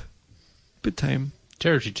 Yeah. Bit tame.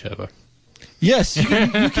 Territory Turbo. Yes, you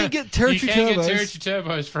can get territory You can turbos. get territory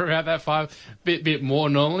turbos for about that bit more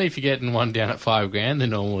normally. If you're getting one down at $5,000, they're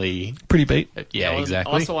normally Pretty beat. yeah, I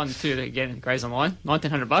exactly. saw one too that again Grays Online,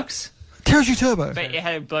 $1,900. Territory turbo. But it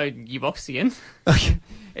had a blown gearbox again. Okay.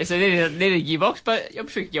 So it needed a gearbox, but I'm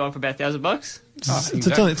sure you could get one for about $1,000.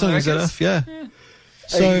 It's only ZF, yeah.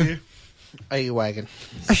 So A-Wagon.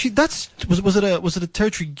 actually, was it a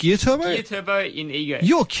territory gear turbo? Gear turbo in Ego.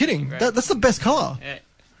 You're kidding. Right. That's the best car. Yeah.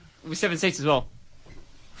 With 7 seats as well.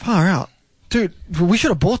 Far out, dude. We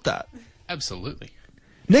should have bought that. Absolutely.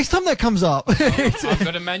 Next time that comes up, I've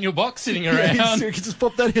got a manual box sitting around. you can just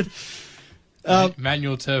pop that in.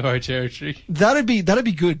 Manual turbo territory. That'd be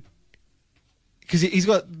good. Because he's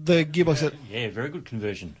got the gearbox. Yeah, very good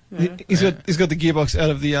conversion. He's got the gearbox out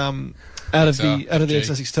of the XG.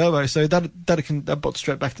 XS6 turbo. So that bolts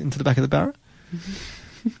straight back into the back of the Barra.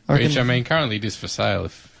 Which, I mean, currently it is for sale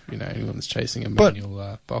if, anyone's chasing a But-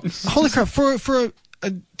 manual box. Holy crap! For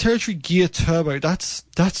a territory gear turbo, that's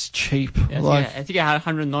cheap. Yeah, Like I think I had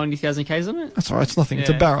 190,000 Ks on it. that's alright. It's nothing. It's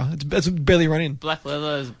a Yeah. Barra. It's barely run in. Black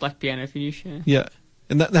leather, there's black piano finish. Yeah. Yeah,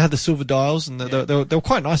 and they had the silver dials, and they were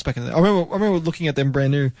quite nice back in the day. I remember looking at them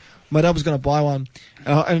brand new. My dad was going to buy one,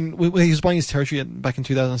 and he was buying his territory back in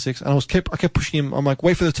 2006, and I kept pushing him. I'm like,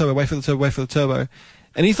 wait for the turbo, wait for the turbo, wait for the turbo,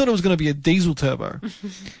 and he thought it was going to be a diesel turbo.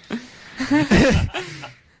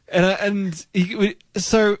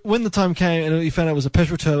 So when the time came and he found out it was a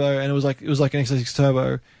petrol turbo and it was like an XS6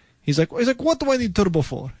 turbo, he's like, what do I need turbo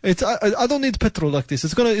for? I don't need petrol like this.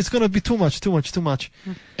 It's gonna be too much.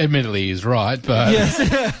 Admittedly, he's right, but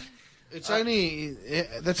Yes. That's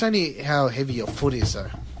only how heavy your foot is, though.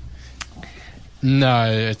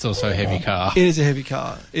 no, it's also a heavy car. It is a heavy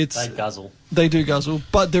car. They guzzle. They do guzzle,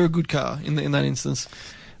 but they're a good car in that instance.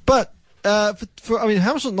 But for how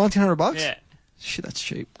much was $1,900? Yeah. Shit, that's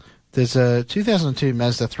cheap. There's a 2002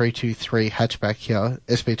 Mazda 323 hatchback here,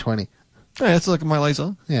 SB20. Yeah, it's like my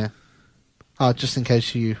laser. Yeah. Oh, just in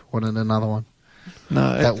case you wanted another one.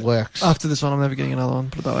 No, That works. after this one, I'm never getting another one.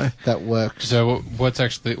 Put it that way. That works. So what's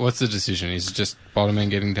the decision? Is it just bottom end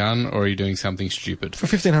getting done, or are you doing something stupid? For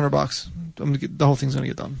 $1,500, the whole thing's gonna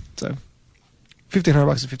get done. So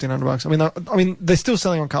 $1,500 is $1,500. I mean, they're still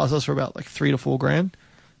selling on car sales for about like $3,000 to $4,000.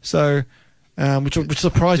 So, which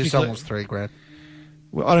surprised me. This almost $3,000.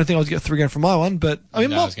 Well, I don't think I was get $3,000 for my one, but I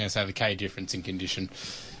mean, I was going to say the K difference in condition.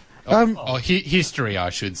 History, I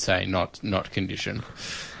should say, not condition.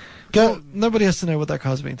 nobody has to know what that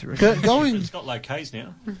car's been through. Going. It's got low Ks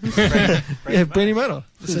now. Yeah, brand new motor.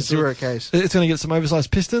 This is 0 case. It's going to get some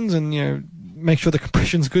oversized pistons and make sure the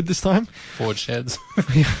compression's good this time. Ford sheds.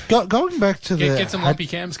 Going back to the Get some lumpy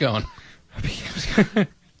cams going.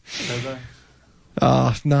 Turbo.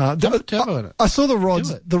 Nah. turbo in it. I saw the rods.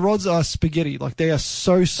 Do it. The rods are spaghetti. Like they are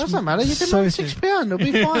so. Doesn't matter. You can so run thin. £6. It'll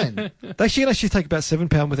be fine. They can actually take about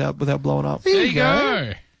 £7 without blowing up. There There you you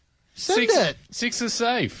go. go. Send it. Six is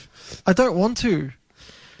safe. I don't want to.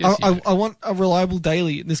 Yes, you do. I want a reliable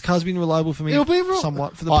daily. This car's been reliable for me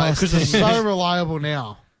somewhat for the past because 10 it's years. so reliable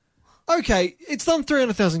now. Okay, it's done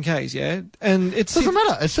 300,000 Ks, yeah? And it's... Doesn't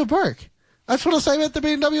matter. It still broke. That's what I say about the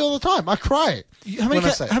BMW all the time. I cry. How many, when I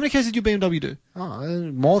say it. how many Ks did your BMW do?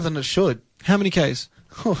 Oh, more than it should. How many Ks?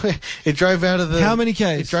 It drove out of the... How many Ks?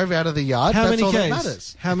 It drove out of the yard. How That's many all Ks? that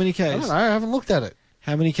matters. How many I don't Ks? know. I haven't looked at it.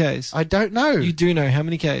 How many Ks? I don't know. You do know how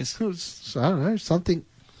many Ks? It was, I don't know, something...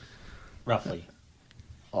 Roughly.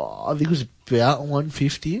 Oh, I think it was about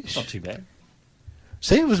 150-ish. Not too bad.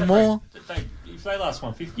 See, it was more... If they last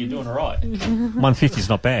 150, you're doing all right. 150 is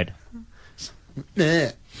not bad.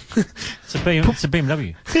 Yeah. It's a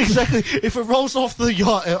BMW. Exactly. If it rolls off the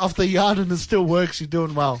yard and it still works, you're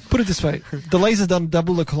doing well. Put it this way. The laser's done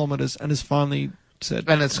double the kilometres and has finally said...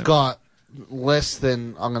 And it's got less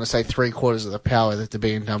than, I'm going to say, 3/4 of the power that the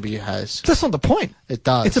BMW has. That's not the point. It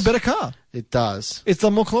does. It's a better car. It does. It's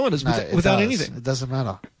done more kilometres No, it without does. anything. It doesn't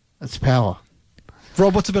matter. It's power.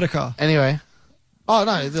 Rob, what's a better car? Anyway. Oh,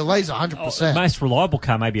 no, the laser, 100%. The most reliable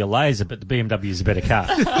car may be a laser, but the BMW is a better car.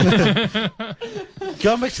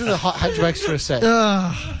 Go back to the hatchbacks for a sec.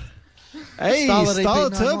 Hey, Starlet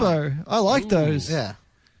Starlet EP991. Turbo. I like those. Yeah.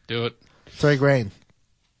 Do it. $3,000.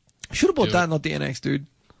 Should have bought Do that, it. not the NX, dude.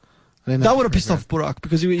 I didn't That know would have $3,000. pissed off Burak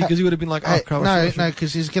because he would have been like, oh, Hey, crap. no,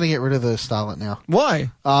 because he's going to get rid of the Starlet now.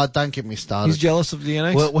 Why? Don't get me started. He's jealous of the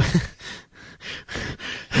NX?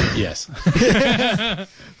 Yes.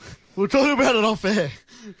 We'll talk about it off air.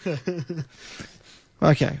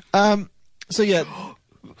 Okay. So, yeah,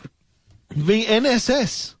 The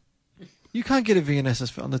NSS. you can't get a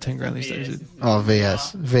VNSS for under 10 grand these days, dude. Oh,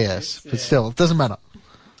 VS. But still, it doesn't matter.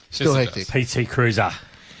 Still Yes, it hectic. PT Cruiser.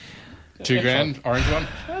 $2,000, orange one.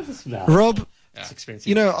 Rob, It's expensive.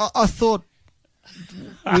 you know, I thought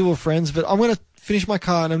we were friends, but I'm going to finish my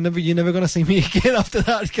car and you're never going to see me again after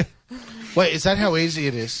that. Wait, is that how easy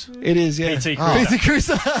it is? It is, yeah. PT PT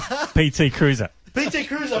Cruiser. PT Cruiser.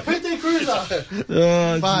 PT Cruiser.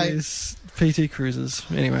 Oh, Bye. jeez. PT Cruisers.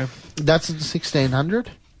 Anyway. That's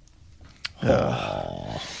 1,600.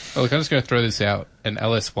 Oh, look, I'm just going to throw this out. An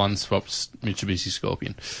LS1 swapped Mitsubishi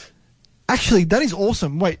Scorpion. Actually, that is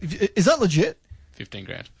awesome. Wait, is that legit?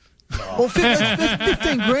 $15,000. Well, that's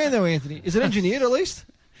 15 grand though, Anthony. Is it engineered at least?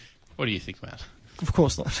 What do you think, Matt? Of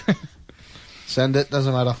course not. Send it,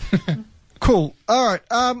 doesn't matter. Cool. All right.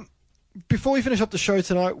 Before we finish up the show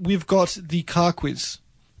tonight, we've got the car quiz.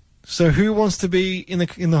 So who wants to be in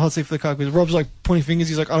the hot seat for the car quiz? Rob's like pointing fingers.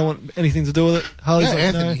 He's like, I don't want anything to do with it. Harley's Yeah, like,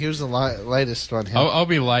 Anthony, no. he was the latest one here. I'll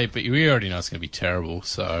be late, but we already know it's going to be terrible,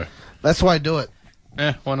 so... That's why I do it.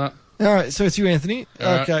 why not? All right. So it's you, Anthony. All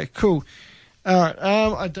right. Okay. Cool. All right.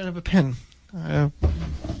 I don't have a pen. There, I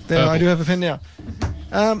Purple. do have a pen now.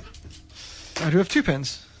 I do have 2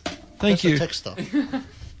 pens. Thank That's you. a texter.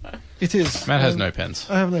 It is. Matt has no pens.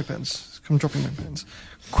 I have no pens. I'm dropping my pens.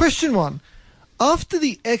 Question 1. After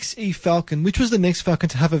the XE Falcon, which was the next Falcon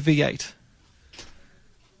to have a V8?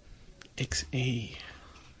 XE.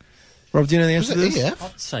 Rob, do you know the Was answer to it this? EF?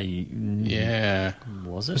 I'd say, Yeah.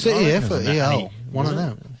 was it? Was it I reckon EF it or was an EL? A. One of Was it?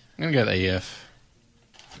 them. I'm going to go with EF.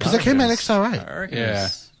 Because they came out I XR8. reckon Yeah.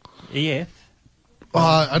 it's EF.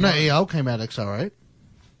 I know EL came out XR8.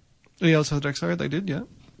 The also had XR, they did, yeah.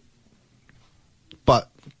 But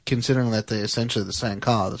considering that they're essentially the same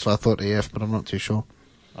car, that's why I thought EF, but I'm not too sure.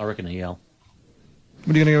 I reckon EL.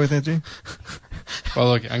 What are you going to go with, Anthony? Well,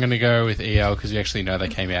 look, I'm going to go with EL because we actually know they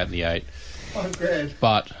came out in the 8. Oh, great.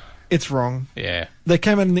 But, It's wrong. yeah. They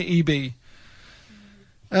came out in the EB.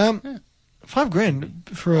 $5,000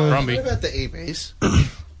 for a... Brumby. What about the EVs?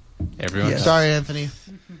 Everyone. Yeah. Sorry, Anthony.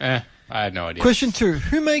 I had no idea. Question 2.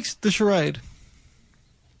 Who makes the charade?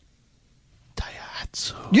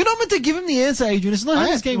 Daihatsu. You're not meant to give him the answer, Adrian. It's not how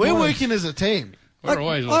this game We're works. working as a team. We're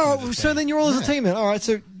always all looking right, at this so thing. then you're all as a team then. All right,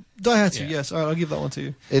 so Daihatsu, Yeah. yes. All right, I'll give that one to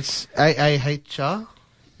you. It's AAHR.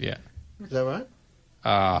 Yeah. Is that right?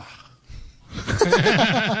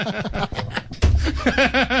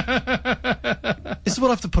 This is what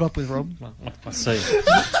I have to put up with, Rob. I see.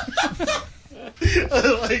 I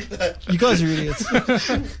like that. You guys are idiots.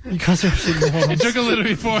 You guys are absolutely It morons. took a little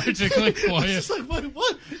bit for it to click for you. It's like, wait,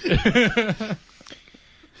 what?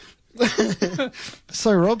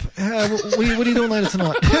 So, Rob, what are you doing later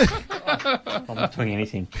tonight? I'm not doing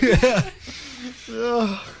anything.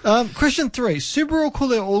 Question 3. Subaru will call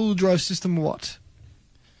their all-wheel drive system what?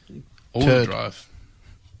 All-wheel Turd. drive.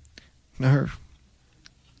 No.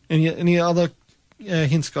 Any other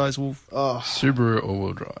hints, guys? Will Oh, Subaru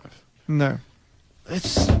all-wheel drive. no.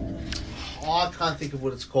 it's. Oh, I can't think of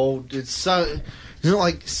what it's called. It's so. Isn't it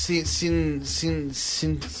like sin.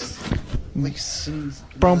 Like Sin's.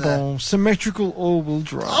 Brum brum. Symmetrical all-wheel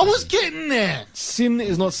drive. I was getting there. Sin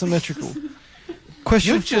is not symmetrical.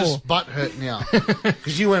 Question You're 4. just butthurt now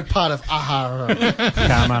because you weren't part of AHA.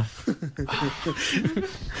 Karma.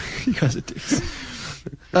 You guys are dicks.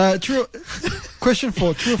 True. Question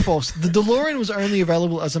 4. True or false? The DeLorean was only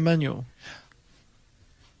available as a manual.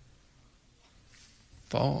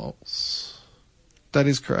 False. That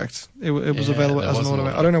is correct. It was Yeah, available there as an was an auto.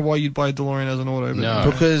 auto. I don't know why you'd buy a DeLorean as an auto. But No.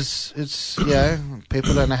 Because it's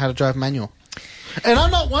people don't know how to drive manual, and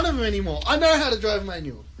I'm not one of them anymore. I know how to drive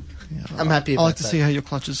manual. Yeah, I'm happy I about like to that. see how your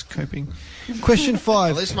clutch is coping. Question At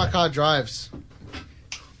 5. least my car drives.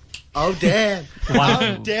 Oh damn! Oh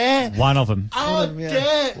One, damn! one of them. Oh them, yeah.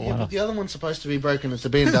 damn! Yeah, but the other one's supposed to be broken. It's a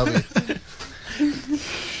BMW.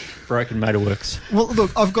 Broken Motorworks. Well,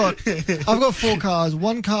 look, I've got 4 cars.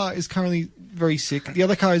 One car is currently very sick. The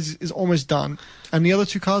other car is almost done, and the other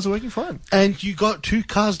 2 cars are working fine. And you got 2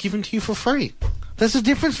 cars given to you for free. There's a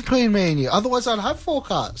difference between me and you. Otherwise, I'd have 4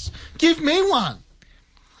 cars. Give me one.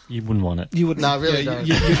 You wouldn't want it. You wouldn't. No, I really don't.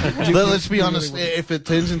 Let's be honest. Really If it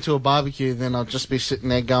turns into a barbecue, then I'll just be sitting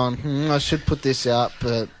there going, I should put this out,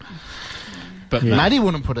 but But Maddie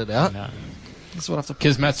wouldn't put it out. No. That's what I have to.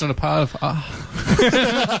 because Matt's not a part of. I'm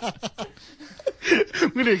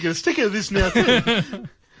going to get a sticker of this now, too.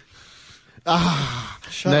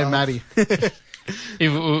 Shut No, up. Maddie.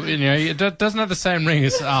 If, it doesn't have the same ring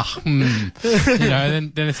as then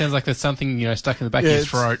it sounds like there's something stuck in the back of his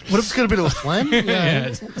throat. What if it's got a bit of a phlegm?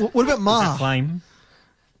 Yeah. What about Ma? Claim.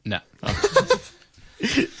 No.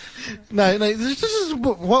 No, this is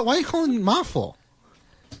why are you calling Ma for?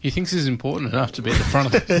 He thinks he's important enough to be at the front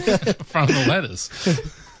of the letters.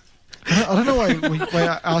 I don't know why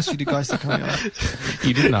I asked you guys to come out.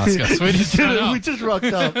 You didn't ask us. We just turned We up. just rocked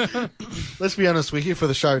up. Let's be honest, we're here for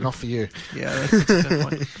the show, not for you. Yeah, that's a good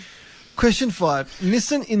point. Question 5.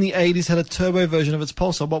 Nissan in the 80s had a turbo version of its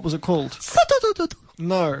Pulsar. What was it called?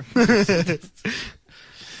 No.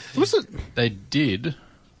 Was it? They did.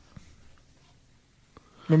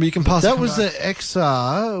 Remember, you can pass. That it was back. the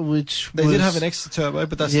XR, which They was... did have an extra turbo,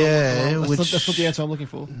 but that's Yeah, not which- that's not the answer I'm looking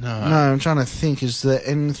for. No, I'm trying to think. Is the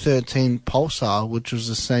N13 Pulsar, which was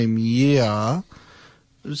the same year...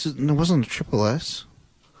 it wasn't a Triple S.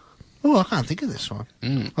 Oh, I can't think of this one.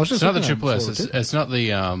 I was just It's not the looking at it Triple S. before, It's not the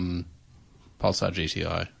Pulsar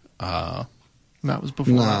GTI. No, it was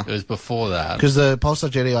before No. that. It was before that. Because the Pulsar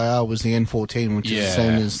GTI was the N14, which is the Yeah.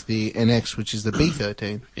 same as the NX, which is the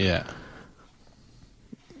B13. Yeah.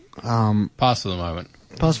 Um, Pass for the moment.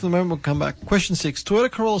 Pass for the moment, we'll come back. Question 6.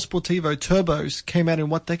 Toyota Corolla Sportivo turbos came out in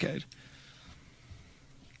what decade?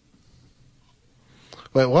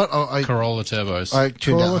 wait, what? Oh, Corolla turbos. I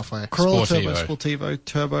tuned out halfway. Corolla Sportivo. Sportivo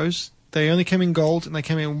turbos. They only came in gold, and they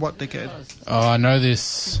came in what decade? I know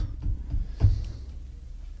this.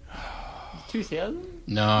 2000?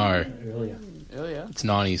 No. Earlier. It's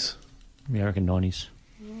 90s. Yeah, I reckon 90s.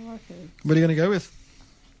 What are you going to go with?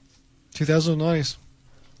 2000 or 90s?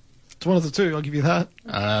 It's one of the two, I'll give you that.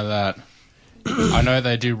 I know that. I know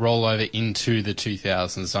they do roll over into the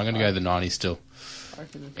 2000s, so I'm going to go the 90s still.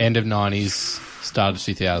 End of 90s, start of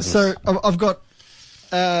 2000s. So I've got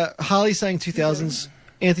Harley saying 2000s,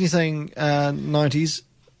 Anthony saying 90s.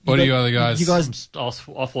 What do you other guys? You guys, I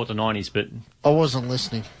thought the 90s, but I wasn't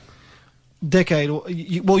listening. decade. Well,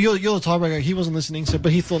 you're the tiebreaker. He wasn't listening,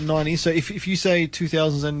 but he thought 90s. So if you say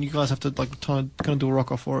 2000s, then you guys have to try and kind of do a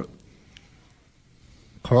rock off for it.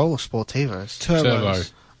 Corolla Sportivos. Turbos. Turbo.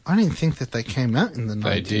 I didn't think that they came out in the 90s.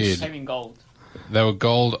 They did. Came in gold. They were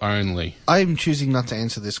gold only. I'm choosing not to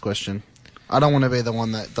answer this question. I don't want to be the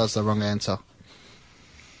one that does the wrong answer.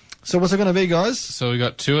 So what's it going to be, guys? So we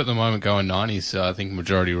got 2 at the moment going 90s, so I think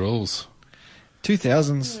majority rules.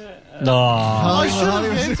 2000s. no. I should Harley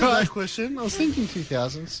have was answered right. that question. I was thinking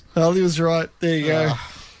 2000s. Harley was right. There you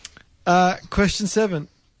go. Question 7.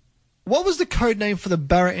 What was the code name for the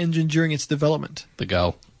Barra engine during its development? The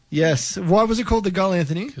gull. Yes. Why was it called the Gull,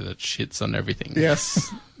 Anthony? Because it shits on everything.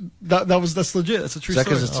 Yes. that's legit. That's a true Is that story.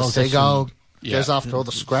 because it's a that's seagull? Yeah. Goes after all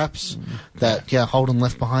the scraps that Holden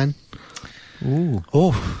left behind. Ooh.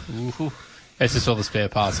 Oh. Ooh. It's just all the spare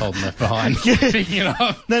parts holding left behind. Picking it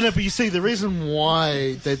up. No, but you see, the reason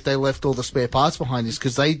why they left all the spare parts behind is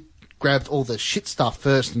because they grabbed all the shit stuff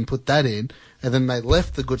first and put that in, and then they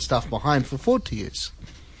left the good stuff behind for Ford to use.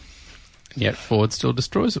 Yet Ford still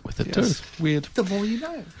destroys it with it Yes. Weird. The more you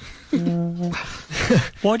know.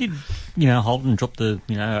 Why did Holden drop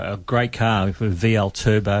a great car with VL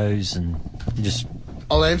turbos and just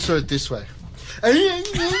I'll answer it this way.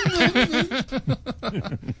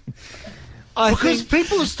 Because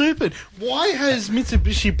people are stupid. Why has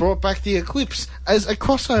Mitsubishi brought back the Eclipse as a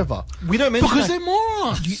crossover? We don't mention Because that. they're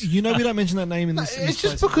morons. You know we don't mention that name in this. in It's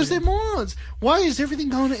this just place. because they're morons. Why is everything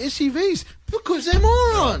going to SUVs? Because they're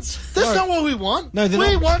morons. That's No. not what we want. No, they're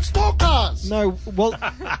we not. want sport cars. No, well,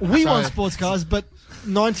 we want Sorry. sports cars, but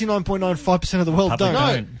 99.95% of the world Public don't.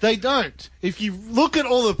 No, don't. they don't. If you look at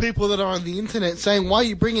all the people that are on the internet saying, why are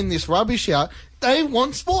you bringing this rubbish out? They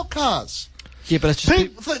want sport cars. Yeah, but it's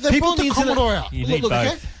just They brought the Commodore out. You need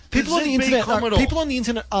both. People on the ZB internet. Commodore. People on the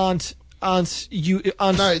internet aren't. No,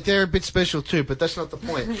 they're a bit special too, but that's not the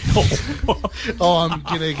point. Oh, I'm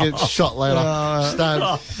gonna get shot later.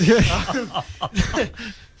 Stabbed.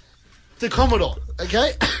 The Commodore,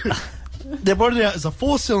 okay? They brought it out as a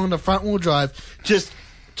 4-cylinder front-wheel drive, just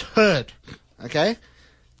turd, okay?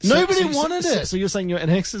 Nobody wanted it. So you're saying your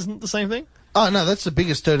NX isn't the same thing? Oh no, that's the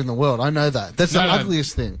biggest turd in the world. I know that. That's the No.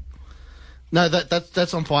 ugliest thing. No,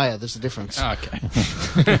 that's on fire. There's a difference. Okay.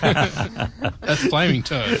 That's flaming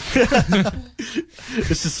turd.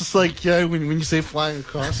 It's just like, you know, when you see it flying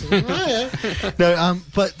across. Oh, yeah. No,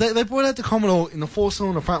 but they brought out the Commodore in the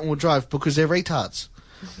 4-cylinder front-wheel drive because they're retards.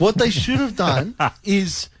 What they should have done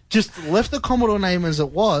is just left the Commodore name as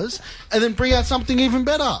it was and then bring out something even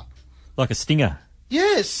better. Like a Stinger.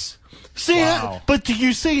 Yes. See Wow. but do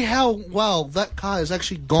you see how well that car is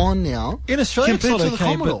actually gone now? In Australia, it's compared not to the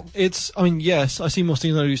okay, Commodore? but it's. I mean, yes, I see more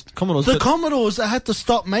things than I used Commodores. The but Commodores they had to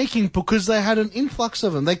stop making because they had an influx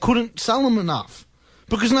of them. They couldn't sell them enough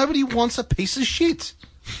because nobody wants a piece of shit.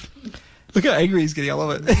 look how angry he's getting. I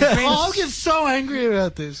love it. Oh, I get so angry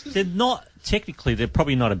about this. They're not technically. They're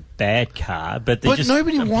probably not a bad car, but they're But just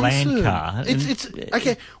nobody a wants bland it. car. It's and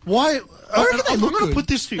okay. Why? I reckon they I'm look going to good. put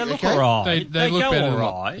this to They you. look Okay? alright. They look go better than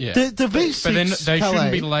alright. Yeah. The V6 But then they Calais,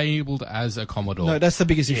 shouldn't be labelled as a Commodore. No, that's the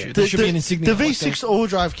biggest issue. There should be an insignia. The like V6 that. all-wheel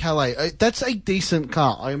drive Calais. That's a decent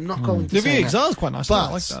car. I am not going to The say that. VXR is quite nice. I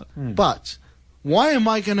like that. But why am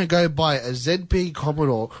I going to go buy a ZB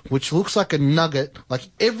Commodore, which looks like a nugget, like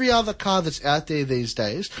every other car that's out there these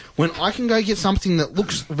days, when I can go get something that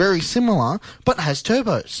looks very similar but has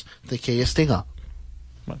turbos? The Kia Stinger.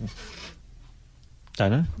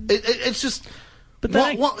 Don't know. It's just. But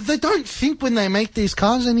They don't think when they make these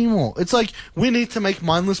cars anymore. It's like, we need to make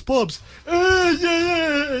mindless bobs.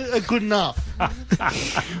 Good enough.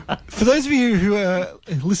 For those of you who are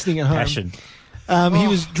listening at home, Passion. he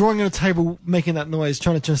was drawing on a table, making that noise,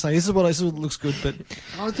 trying to say, "This is what looks good." But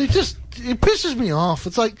It pisses me off.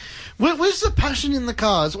 It's like, where's the passion in the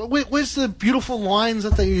cars? Where's the beautiful lines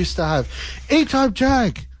that they used to have? E-Type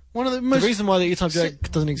Jag. One of the the most. reason why the E-Type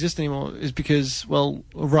Jag doesn't exist anymore is because, well,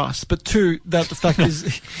 rust. But two, that the fact is,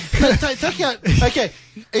 Take out. Okay,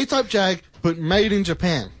 E-Type Jag, but made in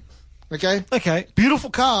Japan. Okay? okay. Beautiful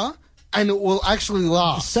car, and it will actually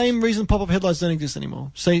last. Same reason pop-up headlights don't exist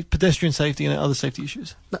anymore. Say pedestrian safety and other safety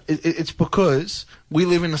issues. It's because we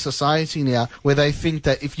live in a society now where they think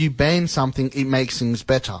that if you ban something, it makes things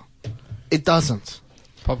better. It doesn't.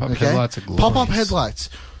 Pop-up Okay? headlights are glorious. Pop-up headlights.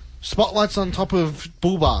 Spotlights on top of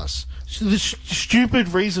bull bars. So the stupid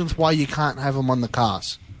reasons why you can't have them on the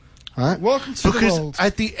cars. Right? Welcome to the because world.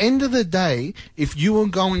 at the end of the day, if you are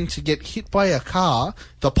going to get hit by a car,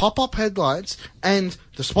 the pop-up headlights and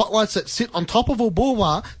the spotlights that sit on top of a bull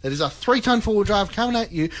bar that is a 3-ton four-wheel drive coming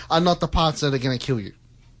at you are not the parts that are going to kill you.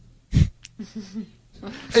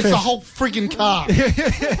 It's the whole friggin' car.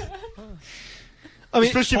 I mean,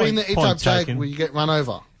 Especially being the E-Type point Jag taken. where you get run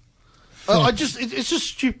over. It's just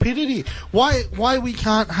stupidity. Why we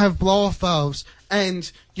can't have blow-off valves and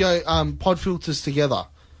pod filters together,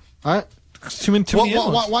 right? too many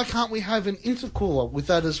headlights. Why can't we have an intercooler with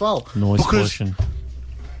that as well? Noise Because pollution.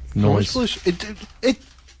 Noise pollution. It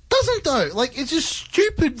doesn't though. Like, it's just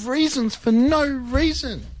stupid reasons for no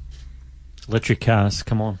reason. Electric cars.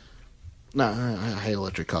 Come on. No, I hate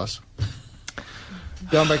electric cars.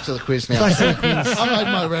 Going back to the quiz now. I've had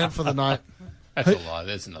my rant for the night. That's a lie.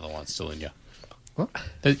 There's another one still in you. What?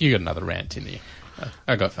 You got another rant in you.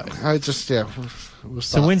 I got faith. I just we'll So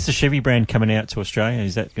start. when's the Chevy brand coming out to Australia?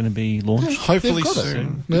 Is that going to be launched? Hopefully They've got it.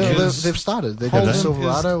 soon. Yeah, because they've started. They've got the Holland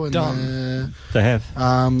Silverado is and They have.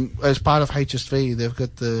 as part of HSV, they've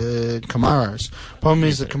got the Camaros. Problem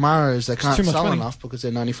is the Camaros they can't too much sell money. enough because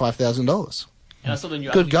they're $95,000. And I saw the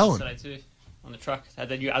new Good ugly going. yesterday too on the truck. Had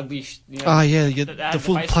the new ugly. Ah, yeah, you that get had the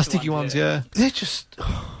full basic plasticky ones. Yeah, They're just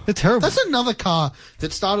they're terrible. that's another car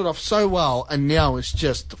that started off so well and now it's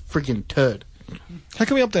just a friggin' turd. How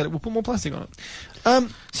can we update it? We'll put more plastic on it.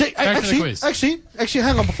 See, Back to the quiz. actually,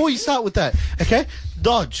 hang on. Before you start with that, okay?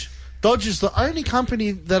 Dodge is the only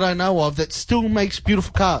company that I know of that still makes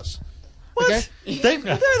beautiful cars. What? Okay.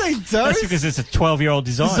 No, they don't. That's because it's a 12-year-old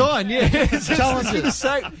design. Yeah. It's been the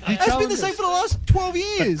same. It's been the same for the last 12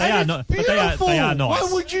 years. They are not. But they are nice. Why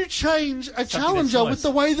would you change a that's Challenger nice. with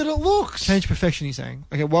the way that it looks? Change perfection, he's saying.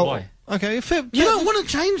 Okay, well... Why? Okay, fair. You don't want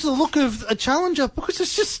to change the look of a Challenger because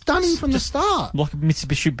it's just stunning from the start. Like a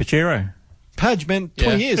Mitsubishi Pajero. Padge, man,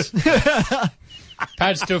 20 years.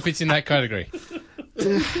 Pad still fits in that category.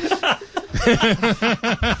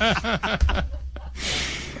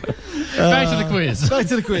 Back to the quiz. Back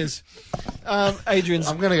to the quiz. Adrian's...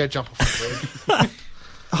 I'm going to go jump off the bed.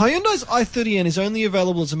 Hyundai's i30N is only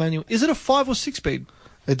available as a manual. Is it a 5 or 6-speed?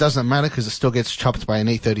 It doesn't matter because it still gets chopped by an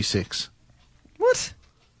E36. What?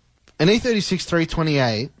 An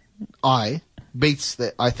E36 328i beats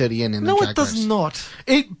the i30N in the No, drag it does race. not.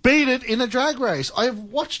 It beat it in a drag race. I've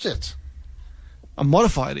watched it. A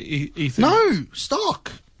modified E30. No,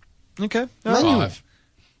 stock. Okay. Manual.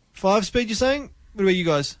 5-speed, you're saying? What about you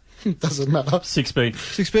guys? Doesn't matter. 6-speed.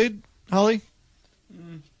 6-speed? Harley?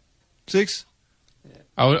 6?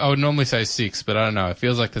 I would normally say 6, but I don't know. It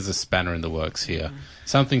feels like there's a spanner in the works here.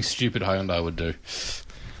 Something stupid Hyundai would do.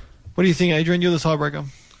 What do you think, Adrian? You're the tiebreaker.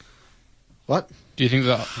 What? Do you think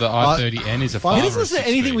the i30N is a 5 He or doesn't a listen to 6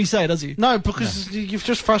 anything speed? we say, does he? No, because you've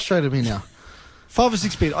just frustrated me now. 5 or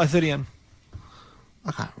 6-speed, i30N.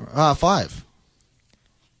 Okay. 5.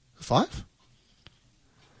 5?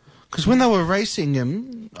 Because when they were racing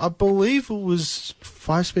him, I believe it was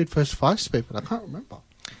 5-speed versus 5-speed, but I can't remember.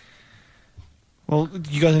 Well,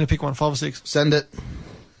 you guys need to pick one, 5 or 6. Send it.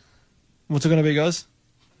 What's it going to be, guys?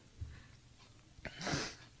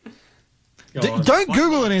 Don't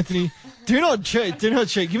Google it, Anthony. Do not cheat. Do not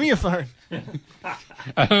cheat. Give me your phone.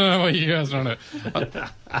 I don't know what you guys want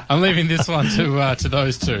to... I'm leaving this one to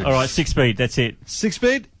those two. All right, 6-speed. That's it.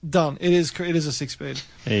 6-speed? Done. It is a 6-speed.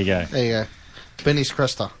 There you go. There you go. Benny's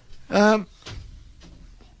Cresta.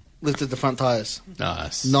 Lifted the front tyres.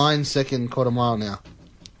 Nice. 9-second quarter mile now.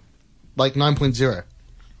 Like 9.0.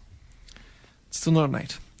 Still not an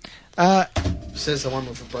 8. Says the one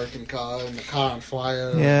with a broken car and the car on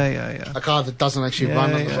fire. Yeah. A car that doesn't actually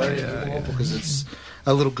run on the road anymore because it's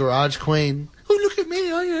a little garage queen. Oh, look at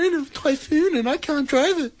me. I own a Typhoon and I can't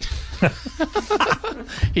drive it.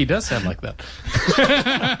 He does sound like that.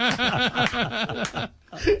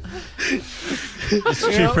 It's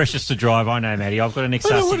too precious to drive. I know, Matty. I've got an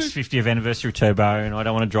XR 650th anniversary turbo, and I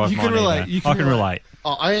don't want to drive You mine can relate. either. You can I can relate.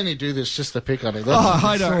 Oh, I only do this just to pick on it.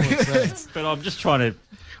 I know. But I'm just trying to...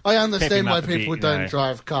 I Pep understand him why up a bit, people you don't know.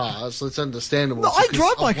 drive cars. It's understandable. No, I because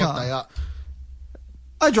drive of my what car. they are.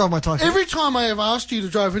 I drive my Typhoon. Every time I have asked you to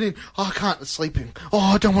drive it in, oh, I can't, it's sleeping. Oh,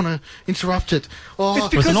 I don't want to interrupt it. Oh, It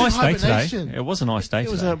was a because nice of day today. hibernation. It was a nice day It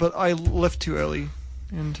was, today. but I left too early,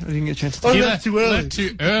 and I didn't get a chance to. Oh, You left too early. Left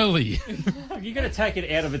too early. You got to take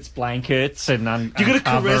it out of its blankets and You got to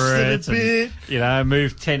uncover caress it a and, bit. you know,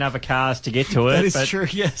 move 10 other cars to get to it. That is but, true.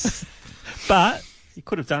 Yes, But you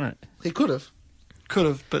could have done it. He could have. could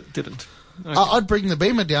have, but didn't. Okay. I'd bring the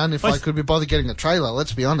Beamer down if I What's- could be bothered getting a trailer,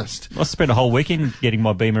 let's be honest. I spent a whole weekend getting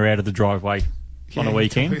my Beamer out of the driveway on a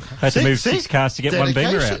weekend. Had to See, move see? 6 cars to get one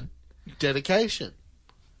Beamer out. Dedication.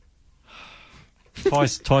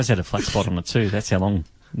 Ty's had a flat spot on it too. That's how long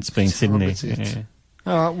it's been sitting there. That's it. Yeah.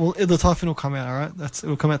 All right. Well, the Typhoon will come out. All right. It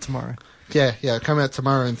will come out tomorrow. Yeah, come out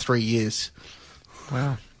tomorrow in 3 years.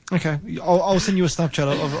 Wow. Okay. I'll send you a Snapchat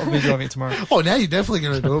of me driving it tomorrow. Oh, now you're definitely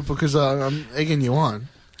going to do it because I'm egging you on.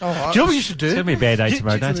 Oh, Do you know what you should do? It's going to be a bad day Do-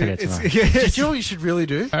 tomorrow. do- Don't take it it's, tomorrow. Do yes. you know what you should really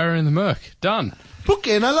do? Power in the Merc. Done. Book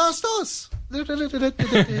in a last us. Oh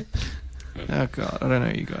God, I don't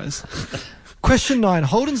know you guys. Question 9: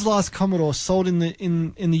 Holden's last Commodore sold in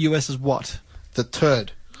the US as what? The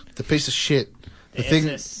turd. The piece of shit. The thing.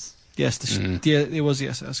 SS. Yes, yeah, it was the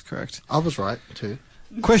SS. Correct. I was right, too.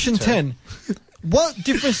 Question 10: What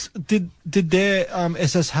difference did their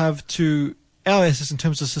SS have to our SS in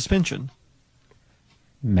terms of suspension?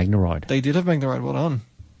 Magneride. They did have Magneride. Well done.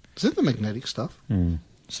 Is it the magnetic stuff?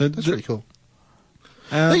 So That's really cool.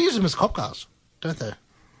 uh, They use them as cop cars, don't they?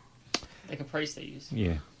 The Caprice they use.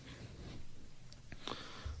 Yeah.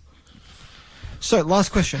 so last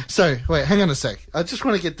question. So, wait, hang on a sec. I just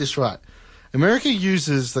want to get this right. America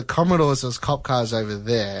uses the Commodores as cop cars over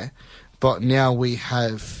there, but now we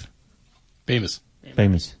have Beamers.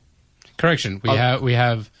 Beamers. Correction. We Oh.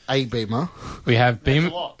 have a Beamer. we have That's a Beamer.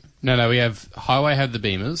 lot. No, we have Highway have the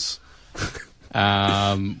Beamers,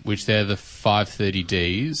 which they're the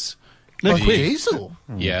 530Ds. They're Like quick. diesel.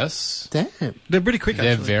 Yes. Damn. They're pretty quick.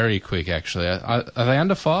 They're Actually. very quick, actually. Are they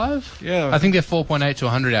under 5? Yeah. I think they're 4.8 to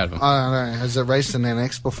 100 out of them. I don't know. Has it raced an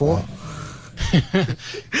NX before?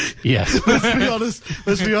 Yes.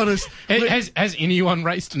 Let's be honest. Has anyone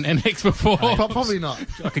raced an NX before? Probably not.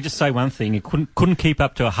 I could just say one thing. You couldn't keep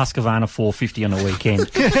up to a Husqvarna 450 on a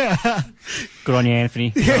weekend. Good on you,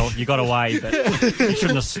 Anthony. You got away, but you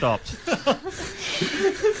shouldn't have stopped.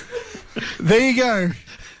 There you go.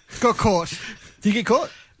 Got caught. Did you get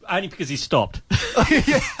caught? Only because he stopped.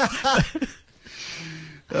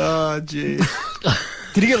 Oh, gee.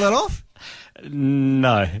 Did he get let off?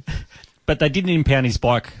 No. But they didn't impound his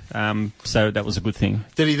bike, so that was a good thing.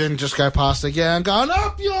 Did he then just go past again and going,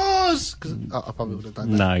 up yours? Because I probably would have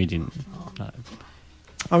done that. No, he didn't. No.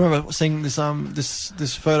 I remember seeing this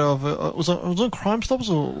this photo of it was on Crime Stoppers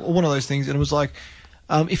or one of those things, and it was like,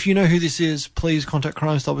 if you know who this is, please contact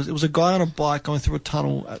Crime Stoppers. It was a guy on a bike going through a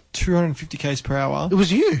tunnel at 250 k's per hour. It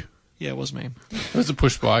was you. Yeah, it was me. It was a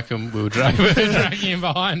push bike and we were dragging him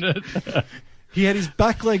behind it. He had his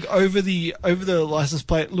back leg over the license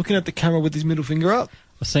plate, looking at the camera with his middle finger up.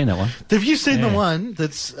 I've seen that one. Have you seen the one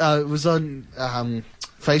that's was on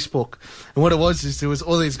Facebook? And what it was is there was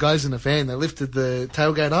all these guys in a van. They lifted the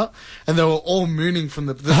tailgate up, and they were all mooning from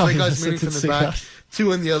the three guys mooning from the back,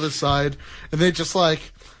 two on the other side, and they're just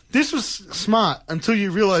like, "This was smart until you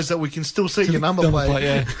realise that we can still see your number plate."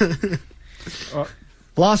 Yeah. All right.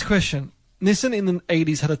 Last question. Nissan in the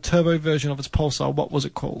 80s had a turbo version of its Pulsar. What was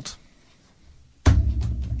it called?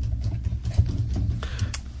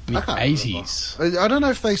 In the 80s. I don't know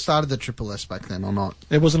if they started the Triple S back then or not.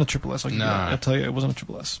 It wasn't a Triple S. No. I'll tell you, it wasn't a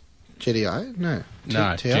Triple S. GDI? No.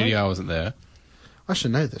 No, TI? GDI wasn't there. I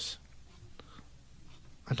should know this.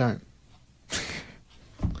 I don't.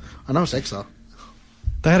 I know it's XR.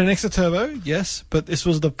 They had an extra turbo, yes, but this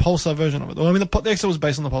was the Pulsar version of it. Well, I mean, the XR was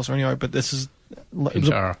based on the Pulsar anyway, but this is... It was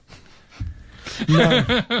Injara.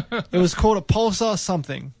 no. It was called a Pulsar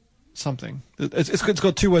something. Something. It's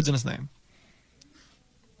got two words in its name.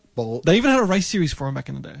 Ball. They even had a race series for him back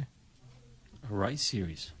in the day. A race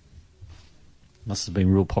series. Must have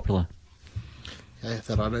been real popular. Yeah,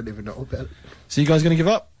 that I don't even know about it. So you guys going to give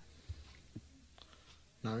up?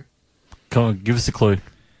 No. Come on, give us a clue.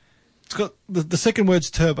 It's got... The second word's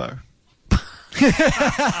turbo.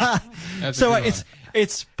 That's So a good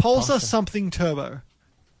it's Pulsar something turbo.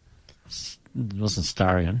 It wasn't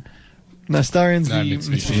Starion. No, Starion's No, the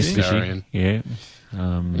Mitsubishi. Starion. Yeah.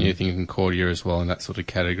 one. You think in Cordia as well in that sort of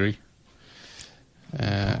category.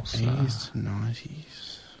 80s to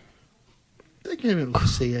 90s. They gave it a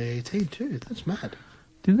CA18 too. That's mad.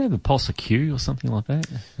 Didn't they have a Pulsar Q or something like that?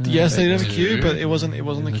 Yes, they did have a Yeah. Q, but it wasn't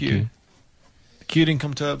the Q. The Q didn't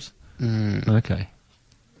come turbs. Okay.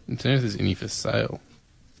 I don't know if there's any for sale.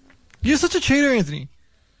 You're such a cheater, Anthony.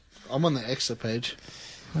 I'm on the extra page.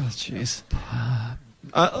 Oh, jeez.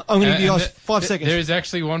 I'm going to give you guys 5 seconds. There is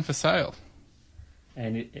actually one for sale.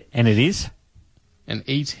 And it is? An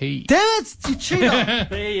ET. Damn it, you cheater!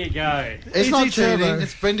 There you go. It's not ET turbo. cheating.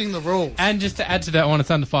 It's bending the rules. And just to add to that one, it's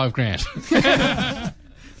under $5,000.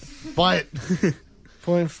 Buy it.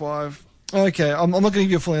 0.5. Okay, I'm not going to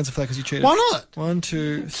give you a full answer for that because you cheated. Why not? 1,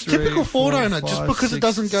 2, It's 3, typical Ford 4, owner. Just 5, because it 6,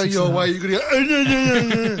 doesn't go 6 your and a way, half. you're going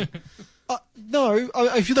to go. No,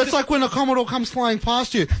 if you That's like when a Commodore comes flying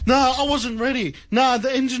past you. Nah, I wasn't ready. Nah,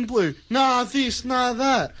 the engine blew. Nah, this, nah,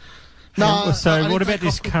 that. Nah. So I what didn't about take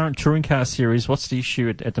this off- current touring car series? What's the issue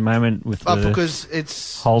at the moment with the... because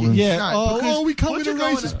it's Holden. Yeah. No, because we can't what win a you're race.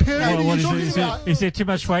 going It's at- parody. What You're is, talking it? about- Is there too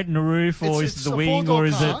much weight in the roof, or is it the a wing, four-door or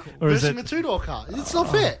is it, car or is versus it? a two-door car? It's not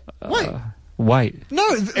fair. Wait. Wait. No,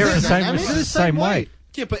 It's the Aerodynamics? same weight.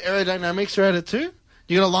 Yeah, but aerodynamics are at it too.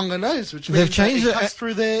 You got a longer nose, which They've means changed it it. cuts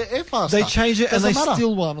through their air faster. they changed it and Doesn't they matter.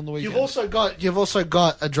 still won on the weekend. You've also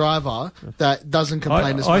got a driver that doesn't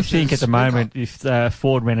complain as much. I think as at the Walker. moment, if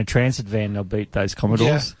Ford ran a transit van, they'll beat those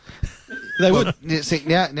Commodores. They would. Yeah, see,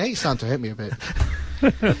 now you're starting to hurt me a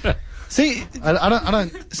bit. See, I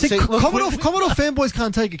don't. see, look, Commodore fanboys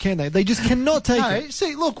can't take it, can they? They just cannot take No, it.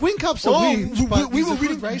 see, look, win cups are wins, but we he's were a good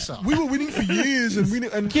winning. racer. We were winning for years,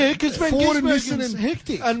 and Yeah, because Ford and Nissan is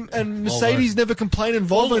hectic. and Mercedes never complained, and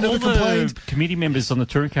Volvo never all complained. the committee members on the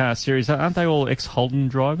touring car series, aren't they all ex-Holden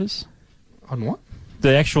drivers? On what?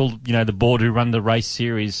 The actual, the board who run the race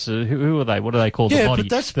series, who are they? What are they called? Yeah, the body, but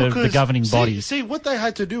that's the because governing body. See, what they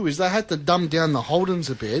had to do is they had to dumb down the Holdens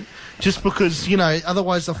a bit, just because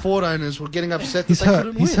otherwise the Ford owners were getting upset that He's they hurt.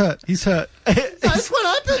 couldn't He's win. hurt. He's hurt. That's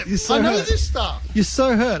what happened. You're so I know hurt. this stuff. You're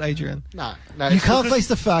so hurt, Adrian. No, You it's can't because- face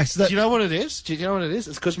the facts. Do you know what it is? Do you know what it is?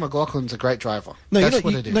 It's because McLaughlin's a great driver. No, That's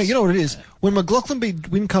what it is. No, you know what it is. When McLaughlin beat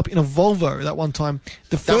Whincup in a Volvo that one time,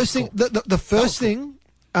 the That was first thing, cool. the first thing,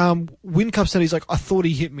 Whincup said, he's like, I thought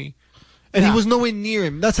he hit me. And No. he was nowhere near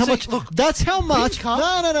him. That's how See, much. look, That's how much. Cup-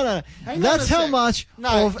 No. Hang on That's a how sec. much.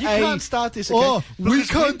 No, of you a, can't start this again. Oh, we Because Win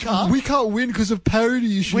can't. Cup- We can't win because of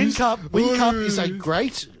parity issues. Win Cup is a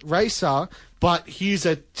great racer, but he's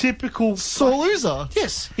a typical sore loser.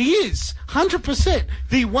 Yes, he is. 100%.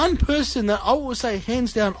 The one person that I will say,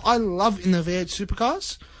 hands down, I love in the V8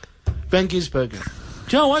 supercars, Van Gisbergen.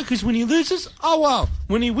 Do you know why? Because when he loses, oh well.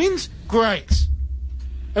 When he wins, great.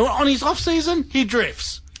 And on his off season, he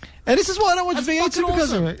drifts. And this is why I don't watch That's V8 fucking supercars.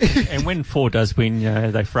 awesome. Anyway. And when Ford does win,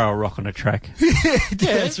 they throw a rock on a track.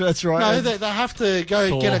 Yeah, that's right. No, they have to go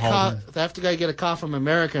Thor get a car. Holden. They have to go get a car from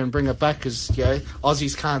America and bring it back because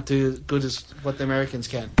Aussies can't do good as what the Americans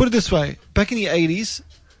can. Put it this way: back in the '80s,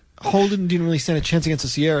 Holden didn't really stand a chance against the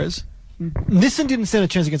Sierras. Nissan didn't stand a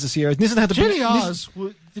chance against the Sierras. Nissan had the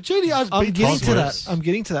The GDRs I'm beat getting to Cosworths. that. I'm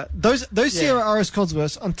getting to that. Those Sierra RS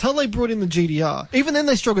Cosworths, until they brought in the GDR, even then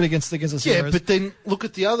they struggled against the Yeah, Sierras. but then look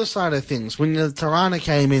at the other side of things. When the Tirana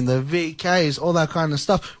came in, the VKs, all that kind of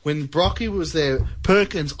stuff. When Brocky was there,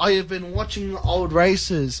 Perkins, I have been watching the old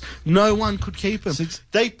races. No one could keep him.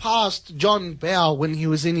 They passed John Bow when he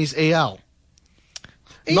was in his EL.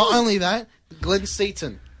 Not only that, Glenn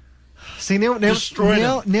Seaton. See now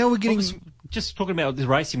Destroyed we're getting. Just talking about the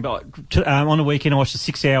racing, but on the weekend I watched a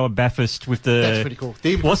 6-hour Bathurst with the. That's pretty cool.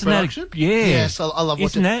 The Wasn't production? that? Yeah. Yes, I love watching.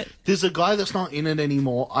 Isn't that? There's a guy that's not in it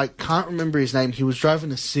anymore. I can't remember his name. He was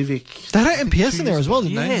driving a Civic. They had MPS in there as well,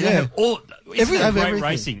 didn't Yeah, they? they have all. Isn't that great everything.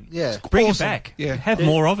 racing? Yeah. Bring Awesome. it back. Yeah. Have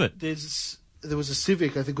more of it. There was a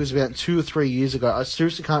Civic, I think it was about 2 or 3 years ago. I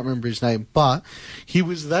seriously can't remember his name, but he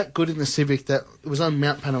was that good in the Civic that it was on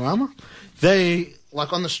Mount Panorama. They,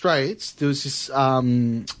 like on the straights, there was this,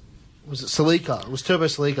 was it Celica? It was Turbo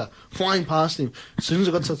Celica flying past him. As soon as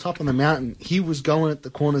I got to the top of the mountain, he was going at the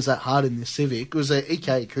corners that hard in this Civic. It was an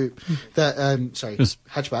EK coupe,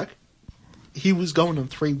 hatchback. He was going on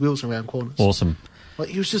 3 wheels around corners. Awesome. Like,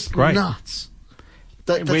 he was just Great. nuts.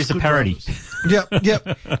 Where's the good parody? drivers.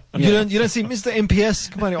 Yep. You don't see Mr.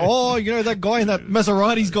 MPS complaining. Oh, that guy in that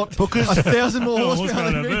Maserati's got 1,000 more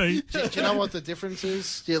horsepower than me. Do you know what the difference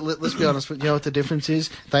is? Yeah, let's be honest. You know what the difference is?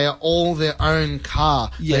 They are all their own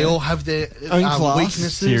car. Yeah. They all have their Own class.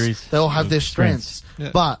 weaknesses. Series. They all have their strengths. Yeah.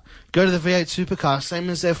 But go to the V8 supercar, same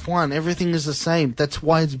as F1. Everything is the same. That's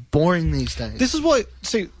why it's boring these days. This is why.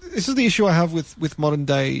 See, this is the issue I have with modern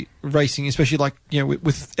day racing, especially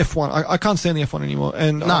with F1. I can't stand the F1 anymore,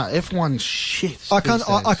 and Nah, F1's shit. I can't. these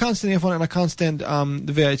days. I can't stand the F1, and I can't stand the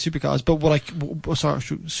V8 supercars. But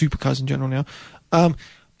supercars in general now.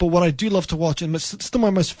 But what I do love to watch, and it's still my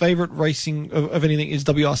most favourite racing of anything, is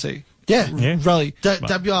WRC Yeah. Yeah. rally.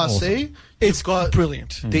 WRC, Awesome. it's got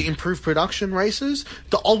Brilliant. the improved production races,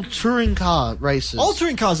 the old touring car races. All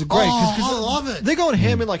touring cars are great. Oh, 'cause I love it. They're going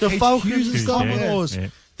ham in like The HQs Falcons and and stuff. Yeah. Commodores. Yeah.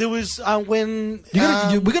 There was when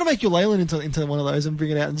We're gonna make your Leyland into one of those and bring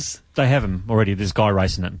it out. And They have them already. There's a guy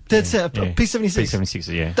racing them. That's it. P76. P76,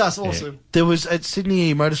 yeah. That's Yeah. awesome. there was at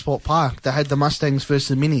Sydney Motorsport Park, they had the Mustangs versus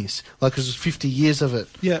the Minis, like it was 50 years of it.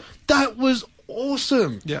 Yeah. That was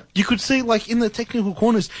awesome. Yeah. You could see, like, in the technical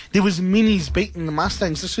corners, there was Minis beating the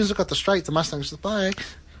Mustangs. As soon as I got the straight, the Mustangs was like,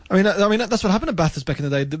 I mean, that's what happened at Bathurst back in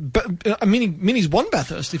the day. Minis won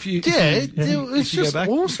Bathurst. If you it's if you just go back,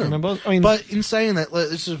 awesome. Remember? I mean, But in saying that,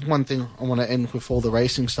 this is one thing I want to end with all the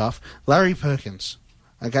racing stuff. Larry Perkins,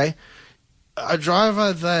 okay? A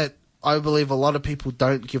driver that I believe a lot of people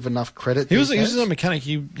don't give enough credit he was these his days. own mechanic.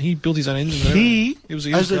 He built his own engine. He was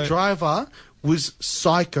as a great. driver, was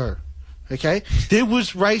psycho. Okay? There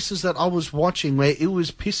was races that I was watching where it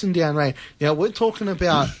was pissing down rain. Now, we're talking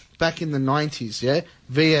about back in the 90s, yeah?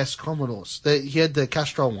 VS Commodores. He had the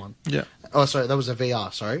Castrol one. Yeah. Oh, sorry, that was a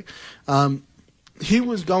VR, sorry. He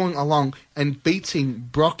was going along and beating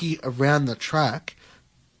Brocky around the track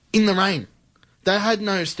in the rain. They had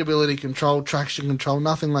no stability control, traction control,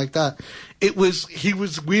 nothing like that. He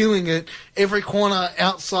was wheeling it every corner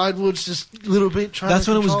outsidewards, just a little bit. That's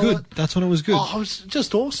when it was good. That's when it was good. Oh, it was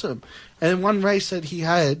just awesome. And one race that he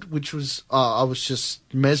had, which was I was just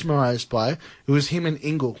mesmerised by, it was him and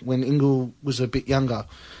Ingle when Ingle was a bit younger.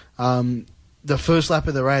 The first lap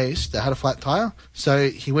of the race, they had a flat tyre, so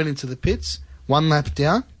he went into the pits. 1 lap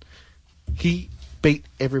down, he beat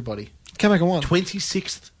everybody. Came back and won.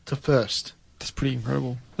 26th to first. That's pretty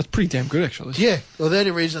incredible. That's pretty damn good, actually. Yeah. Well, the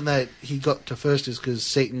only reason that he got to first is because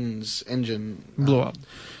Seaton's engine Blew up.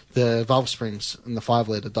 The valve springs in the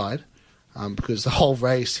 5-litre died. Because the whole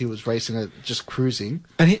race he was racing it, just cruising.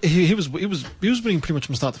 And he was winning pretty much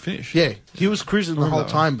from start to finish. Yeah, he was cruising the Remember whole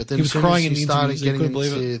that time, one. but then He was as soon crying as in he the started interviews, he getting couldn't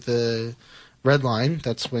believe into the red line,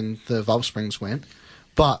 that's when the valve springs went.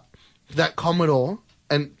 But that Commodore,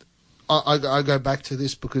 and I go back to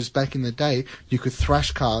this because back in the day you could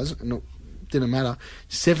thrash cars, and didn't matter.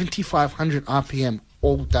 7,500 RPM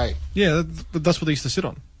all day. Yeah, that's what they used to sit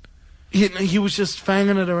on. He was just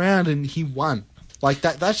fanging it around and he won. Like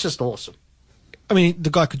that's just awesome. I mean, the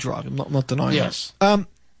guy could drive. I'm not denying Yes. that.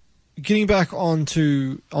 Getting back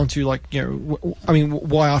onto like, you know, I mean,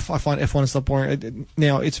 why I find F1 and stuff boring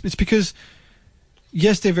now. It's because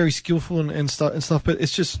yes, they're very skillful and stuff, but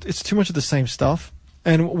it's too much of the same stuff.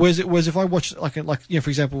 And whereas if I watch like you know, for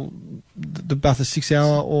example, the Bathurst 6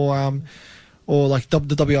 hour or like the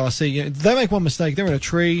WRC, you know, they make one mistake, they're in a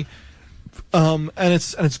tree, and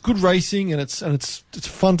it's good racing, and it's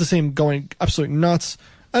fun to see them going absolutely nuts,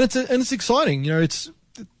 and it's exciting, you know, it's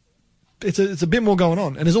a bit more going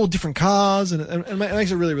on, and there's all different cars, and it makes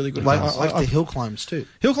it really, really good. Like the hill climbs too.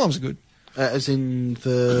 Hill climbs are good. As in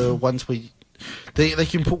the ones where they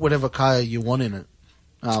can put whatever car you want in it.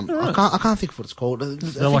 I can't think of what it's called. They're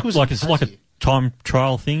it's like a time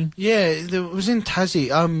trial thing. Yeah, it was in Tassie.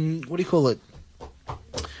 What do you call it?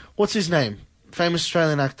 What's his name? Famous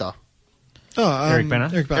Australian actor. Oh, Eric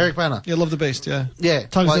Banner. Eric Banner. Yeah, Love the Beast. Yeah. Yeah.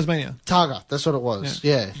 Tiger Tasmania. Targa, that's what it was.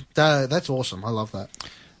 Yeah. That's awesome. I love that.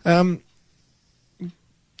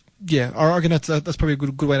 Yeah, I reckon that's probably a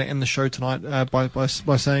good way to end the show tonight by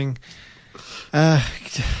saying,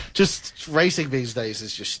 just racing these days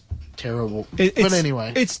is just terrible. But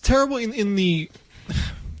anyway, it's terrible in the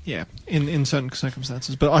in certain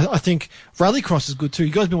circumstances. But I think Rallycross is good too.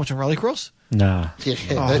 You guys been watching Rallycross? Nah.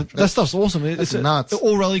 yeah, That stuff's awesome. That's It's nuts.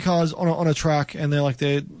 all rally cars on a track, and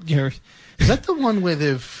they're you know. Is that the one where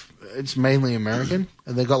it's mainly American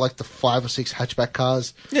and they got like the 5 or 6 hatchback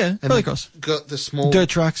cars? Yeah, and Rallycross. Got the small Dirt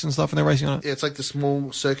tracks and stuff, and they're racing on it. Yeah, it's like the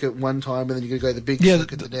small circuit one time, and then you got to go the big Yeah,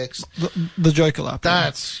 circuit the next. The Joker lap.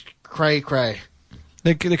 That's cray.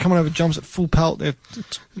 They're coming over jumps at full pelt. They're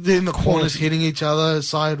Then the corners hitting each other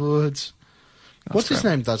sidewards. What's his great.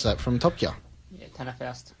 name does that from Top Gear? Yeah, Tanner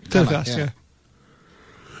Faust. too Come on, fast. yeah. Yeah.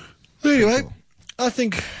 Anyway, Cool. I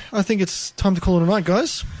think it's time to call it a night,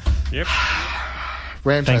 guys. Yep.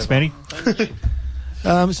 Rant Thanks, over. Manny.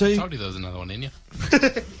 So I told you there was another one in you.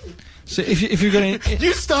 so if you've got any,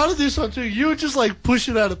 You started this one too. You were just like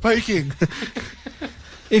pushing out and poking.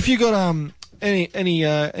 if you got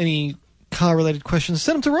any car related questions,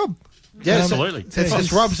 send them to Rob. Yes, Absolutely.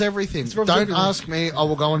 It's Rob's everything. It's Rob's Don't everything. ask me. I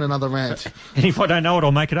will go on another rant. And if I don't know it,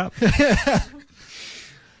 I'll make it up.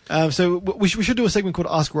 So we should do a segment called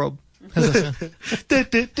Ask Rob. How's that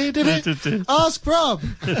sound? Ask Rob.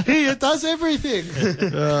 He does everything.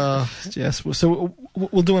 Yes. So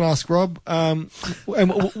we'll do an Ask Rob. And we're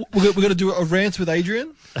going to do a rant with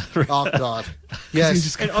Adrian. Oh God. Yes.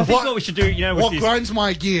 just- And I think what we should do, you know, with What this, grinds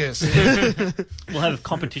my gears? we'll have a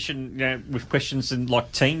competition, you know, with questions and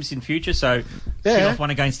like teams in future. So Yeah. get off one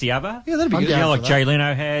against the other. Yeah, that'd be I'm good. You down know, for like that. Jay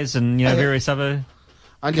Leno has, and you know, Yeah. various other.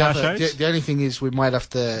 I Car know, shows? the only thing is we might have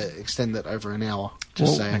to extend it over an hour.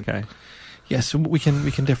 Just Well, saying. Okay. Yes, we can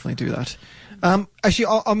definitely do that. Actually,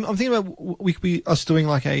 I'm thinking about us doing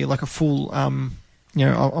like a full you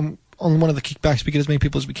know, on one of the kickbacks, we get as many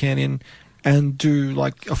people as we can in, and do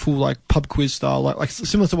like a full like pub quiz style, like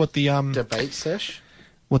similar to what the Debate sesh.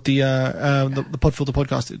 the Podfilter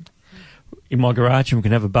podcast did. In my garage, and we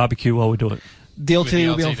can have a barbecue while we do it. The With the LTD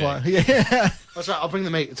will be on LTD. fire. Yeah. That's right. I'll bring the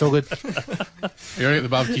meat. It's all good. You already get the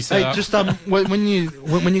barbecue set Hey, up. just when you're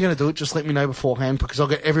gonna do it, just let me know beforehand because I'll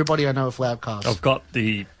get everybody I know with loud cars. I've got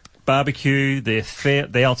the barbecue, the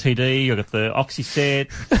LTD. I've got the Oxy set.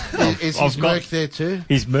 Is I've his got- Merc there too?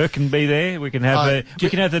 His Merc can be there. We can have the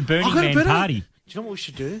Burning I've got a Man better- party. Do you know what we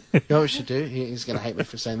should do? You know what we should do? He's going to hate me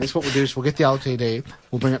for saying this. What we'll do is we'll get the LTD,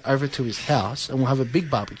 we'll bring it over to his house, and we'll have a big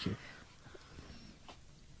barbecue.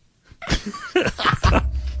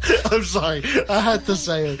 I'm sorry. I had to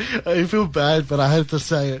say it. I feel bad, but I had to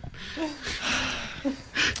say it.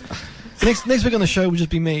 Next week on the show will just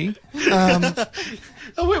be me.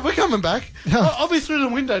 Oh, we're coming back. I'll be through the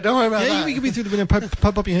window. Don't worry about Yeah, that. you can be through the window,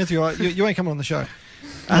 pop up your hand through. You ain't coming on the show.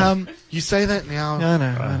 You say that now. I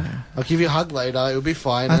know. I'll give you a hug later. It'll be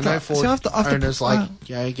fine. I I have to- know Ford see, I have to- owners like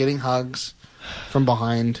getting hugs from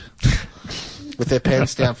behind with their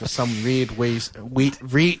pants down for some weird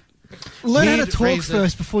Learn how to Weird talk reason.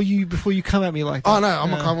 first before you come at me like that. Oh no,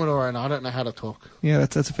 I'm a Commodore owner. I don't know how to talk. Yeah,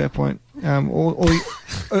 that's a fair point. Or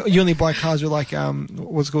you only buy cars with like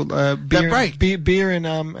what's it called beer, break. beer and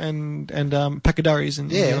pacadurries and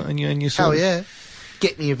Yeah. and you Hell sort of, yeah.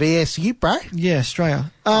 Get me a VSU, bro. yeah, Australia.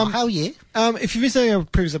 Hell yeah. If you've missed any of our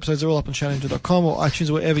previous episodes, they're all up on showninja.com or iTunes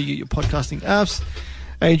or wherever you get your podcasting apps.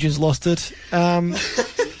 Adrian's lost it.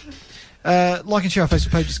 Like and share our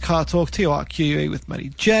Facebook page is Car Talk, TORQE with Matty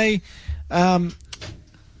J.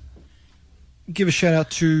 Give a shout out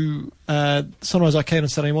to Sunrise Arcade on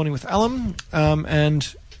Saturday morning with Alan.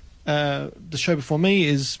 And the show before me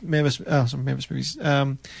is Memphis Movies.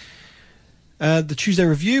 The Tuesday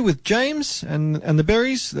Review with James and the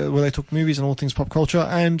Berries, where they talk movies and all things pop culture,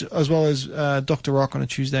 and as well as Dr. Rock on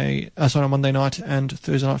on Monday night and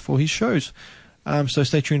Thursday night for his shows. So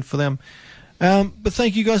stay tuned for them. But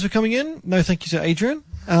thank you guys for coming in. No, thank you to Adrian.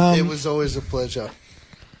 It was always a pleasure.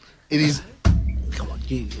 It is. Come on,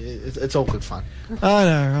 it's all good fun. I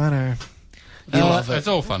know. You love it. It's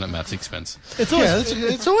all fun at Matt's expense. It's always,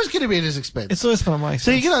 it's always going to be at his expense. it's always fun on my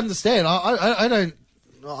So you expense. can understand. I don't.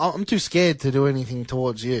 I'm too scared to do anything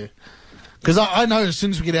towards you. Because I know as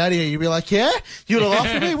soon as we get out of here, you'll be like, yeah? You're going to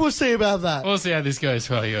laugh at me? We'll see about that. We'll see how this goes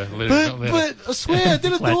for you. But I swear, I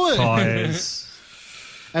didn't Flat do it. tires.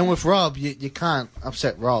 And with Rob, you can't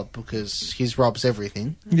upset Rob because Rob's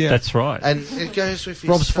everything. Yeah. That's right. And it goes with his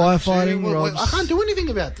Rob's stuff, too. firefighting, Well, Rob's- I can't do anything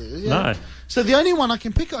about this. No. So the only one I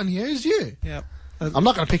can pick on here is you. Yeah. I'm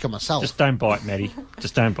not going to pick on myself. Just don't bite, Matty.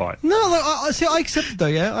 Just don't bite. No, look, I accept it though.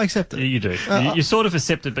 Yeah, I accept You, it. you do. You sort of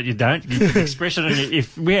accept it, but you don't. You put expression on your,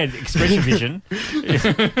 if we had expression vision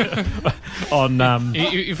on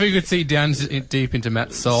If we could see down deep into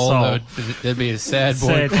Matt's soul. There'd be a sad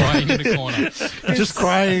boy Sad. crying in the corner. Just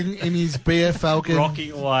crying in his BF Falcon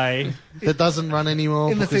rocking away, that doesn't run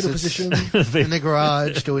anymore In the because fetal it's position. in the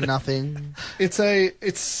garage doing nothing. It's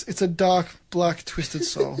a dark, black, twisted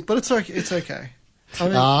soul, but it's okay. It's okay. I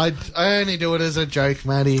mean, I only do it as a joke,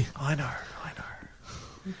 Matty. I know.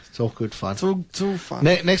 It's all good fun. It's all fun.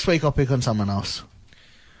 Next week I'll pick on someone else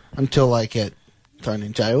until I get thrown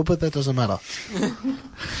in jail, but that doesn't matter.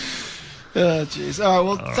 Oh, jeez. All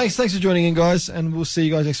right. Well, thanks for joining in, guys, and we'll see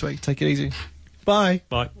you guys next week. Take it easy. Bye.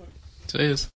 bye. Cheers.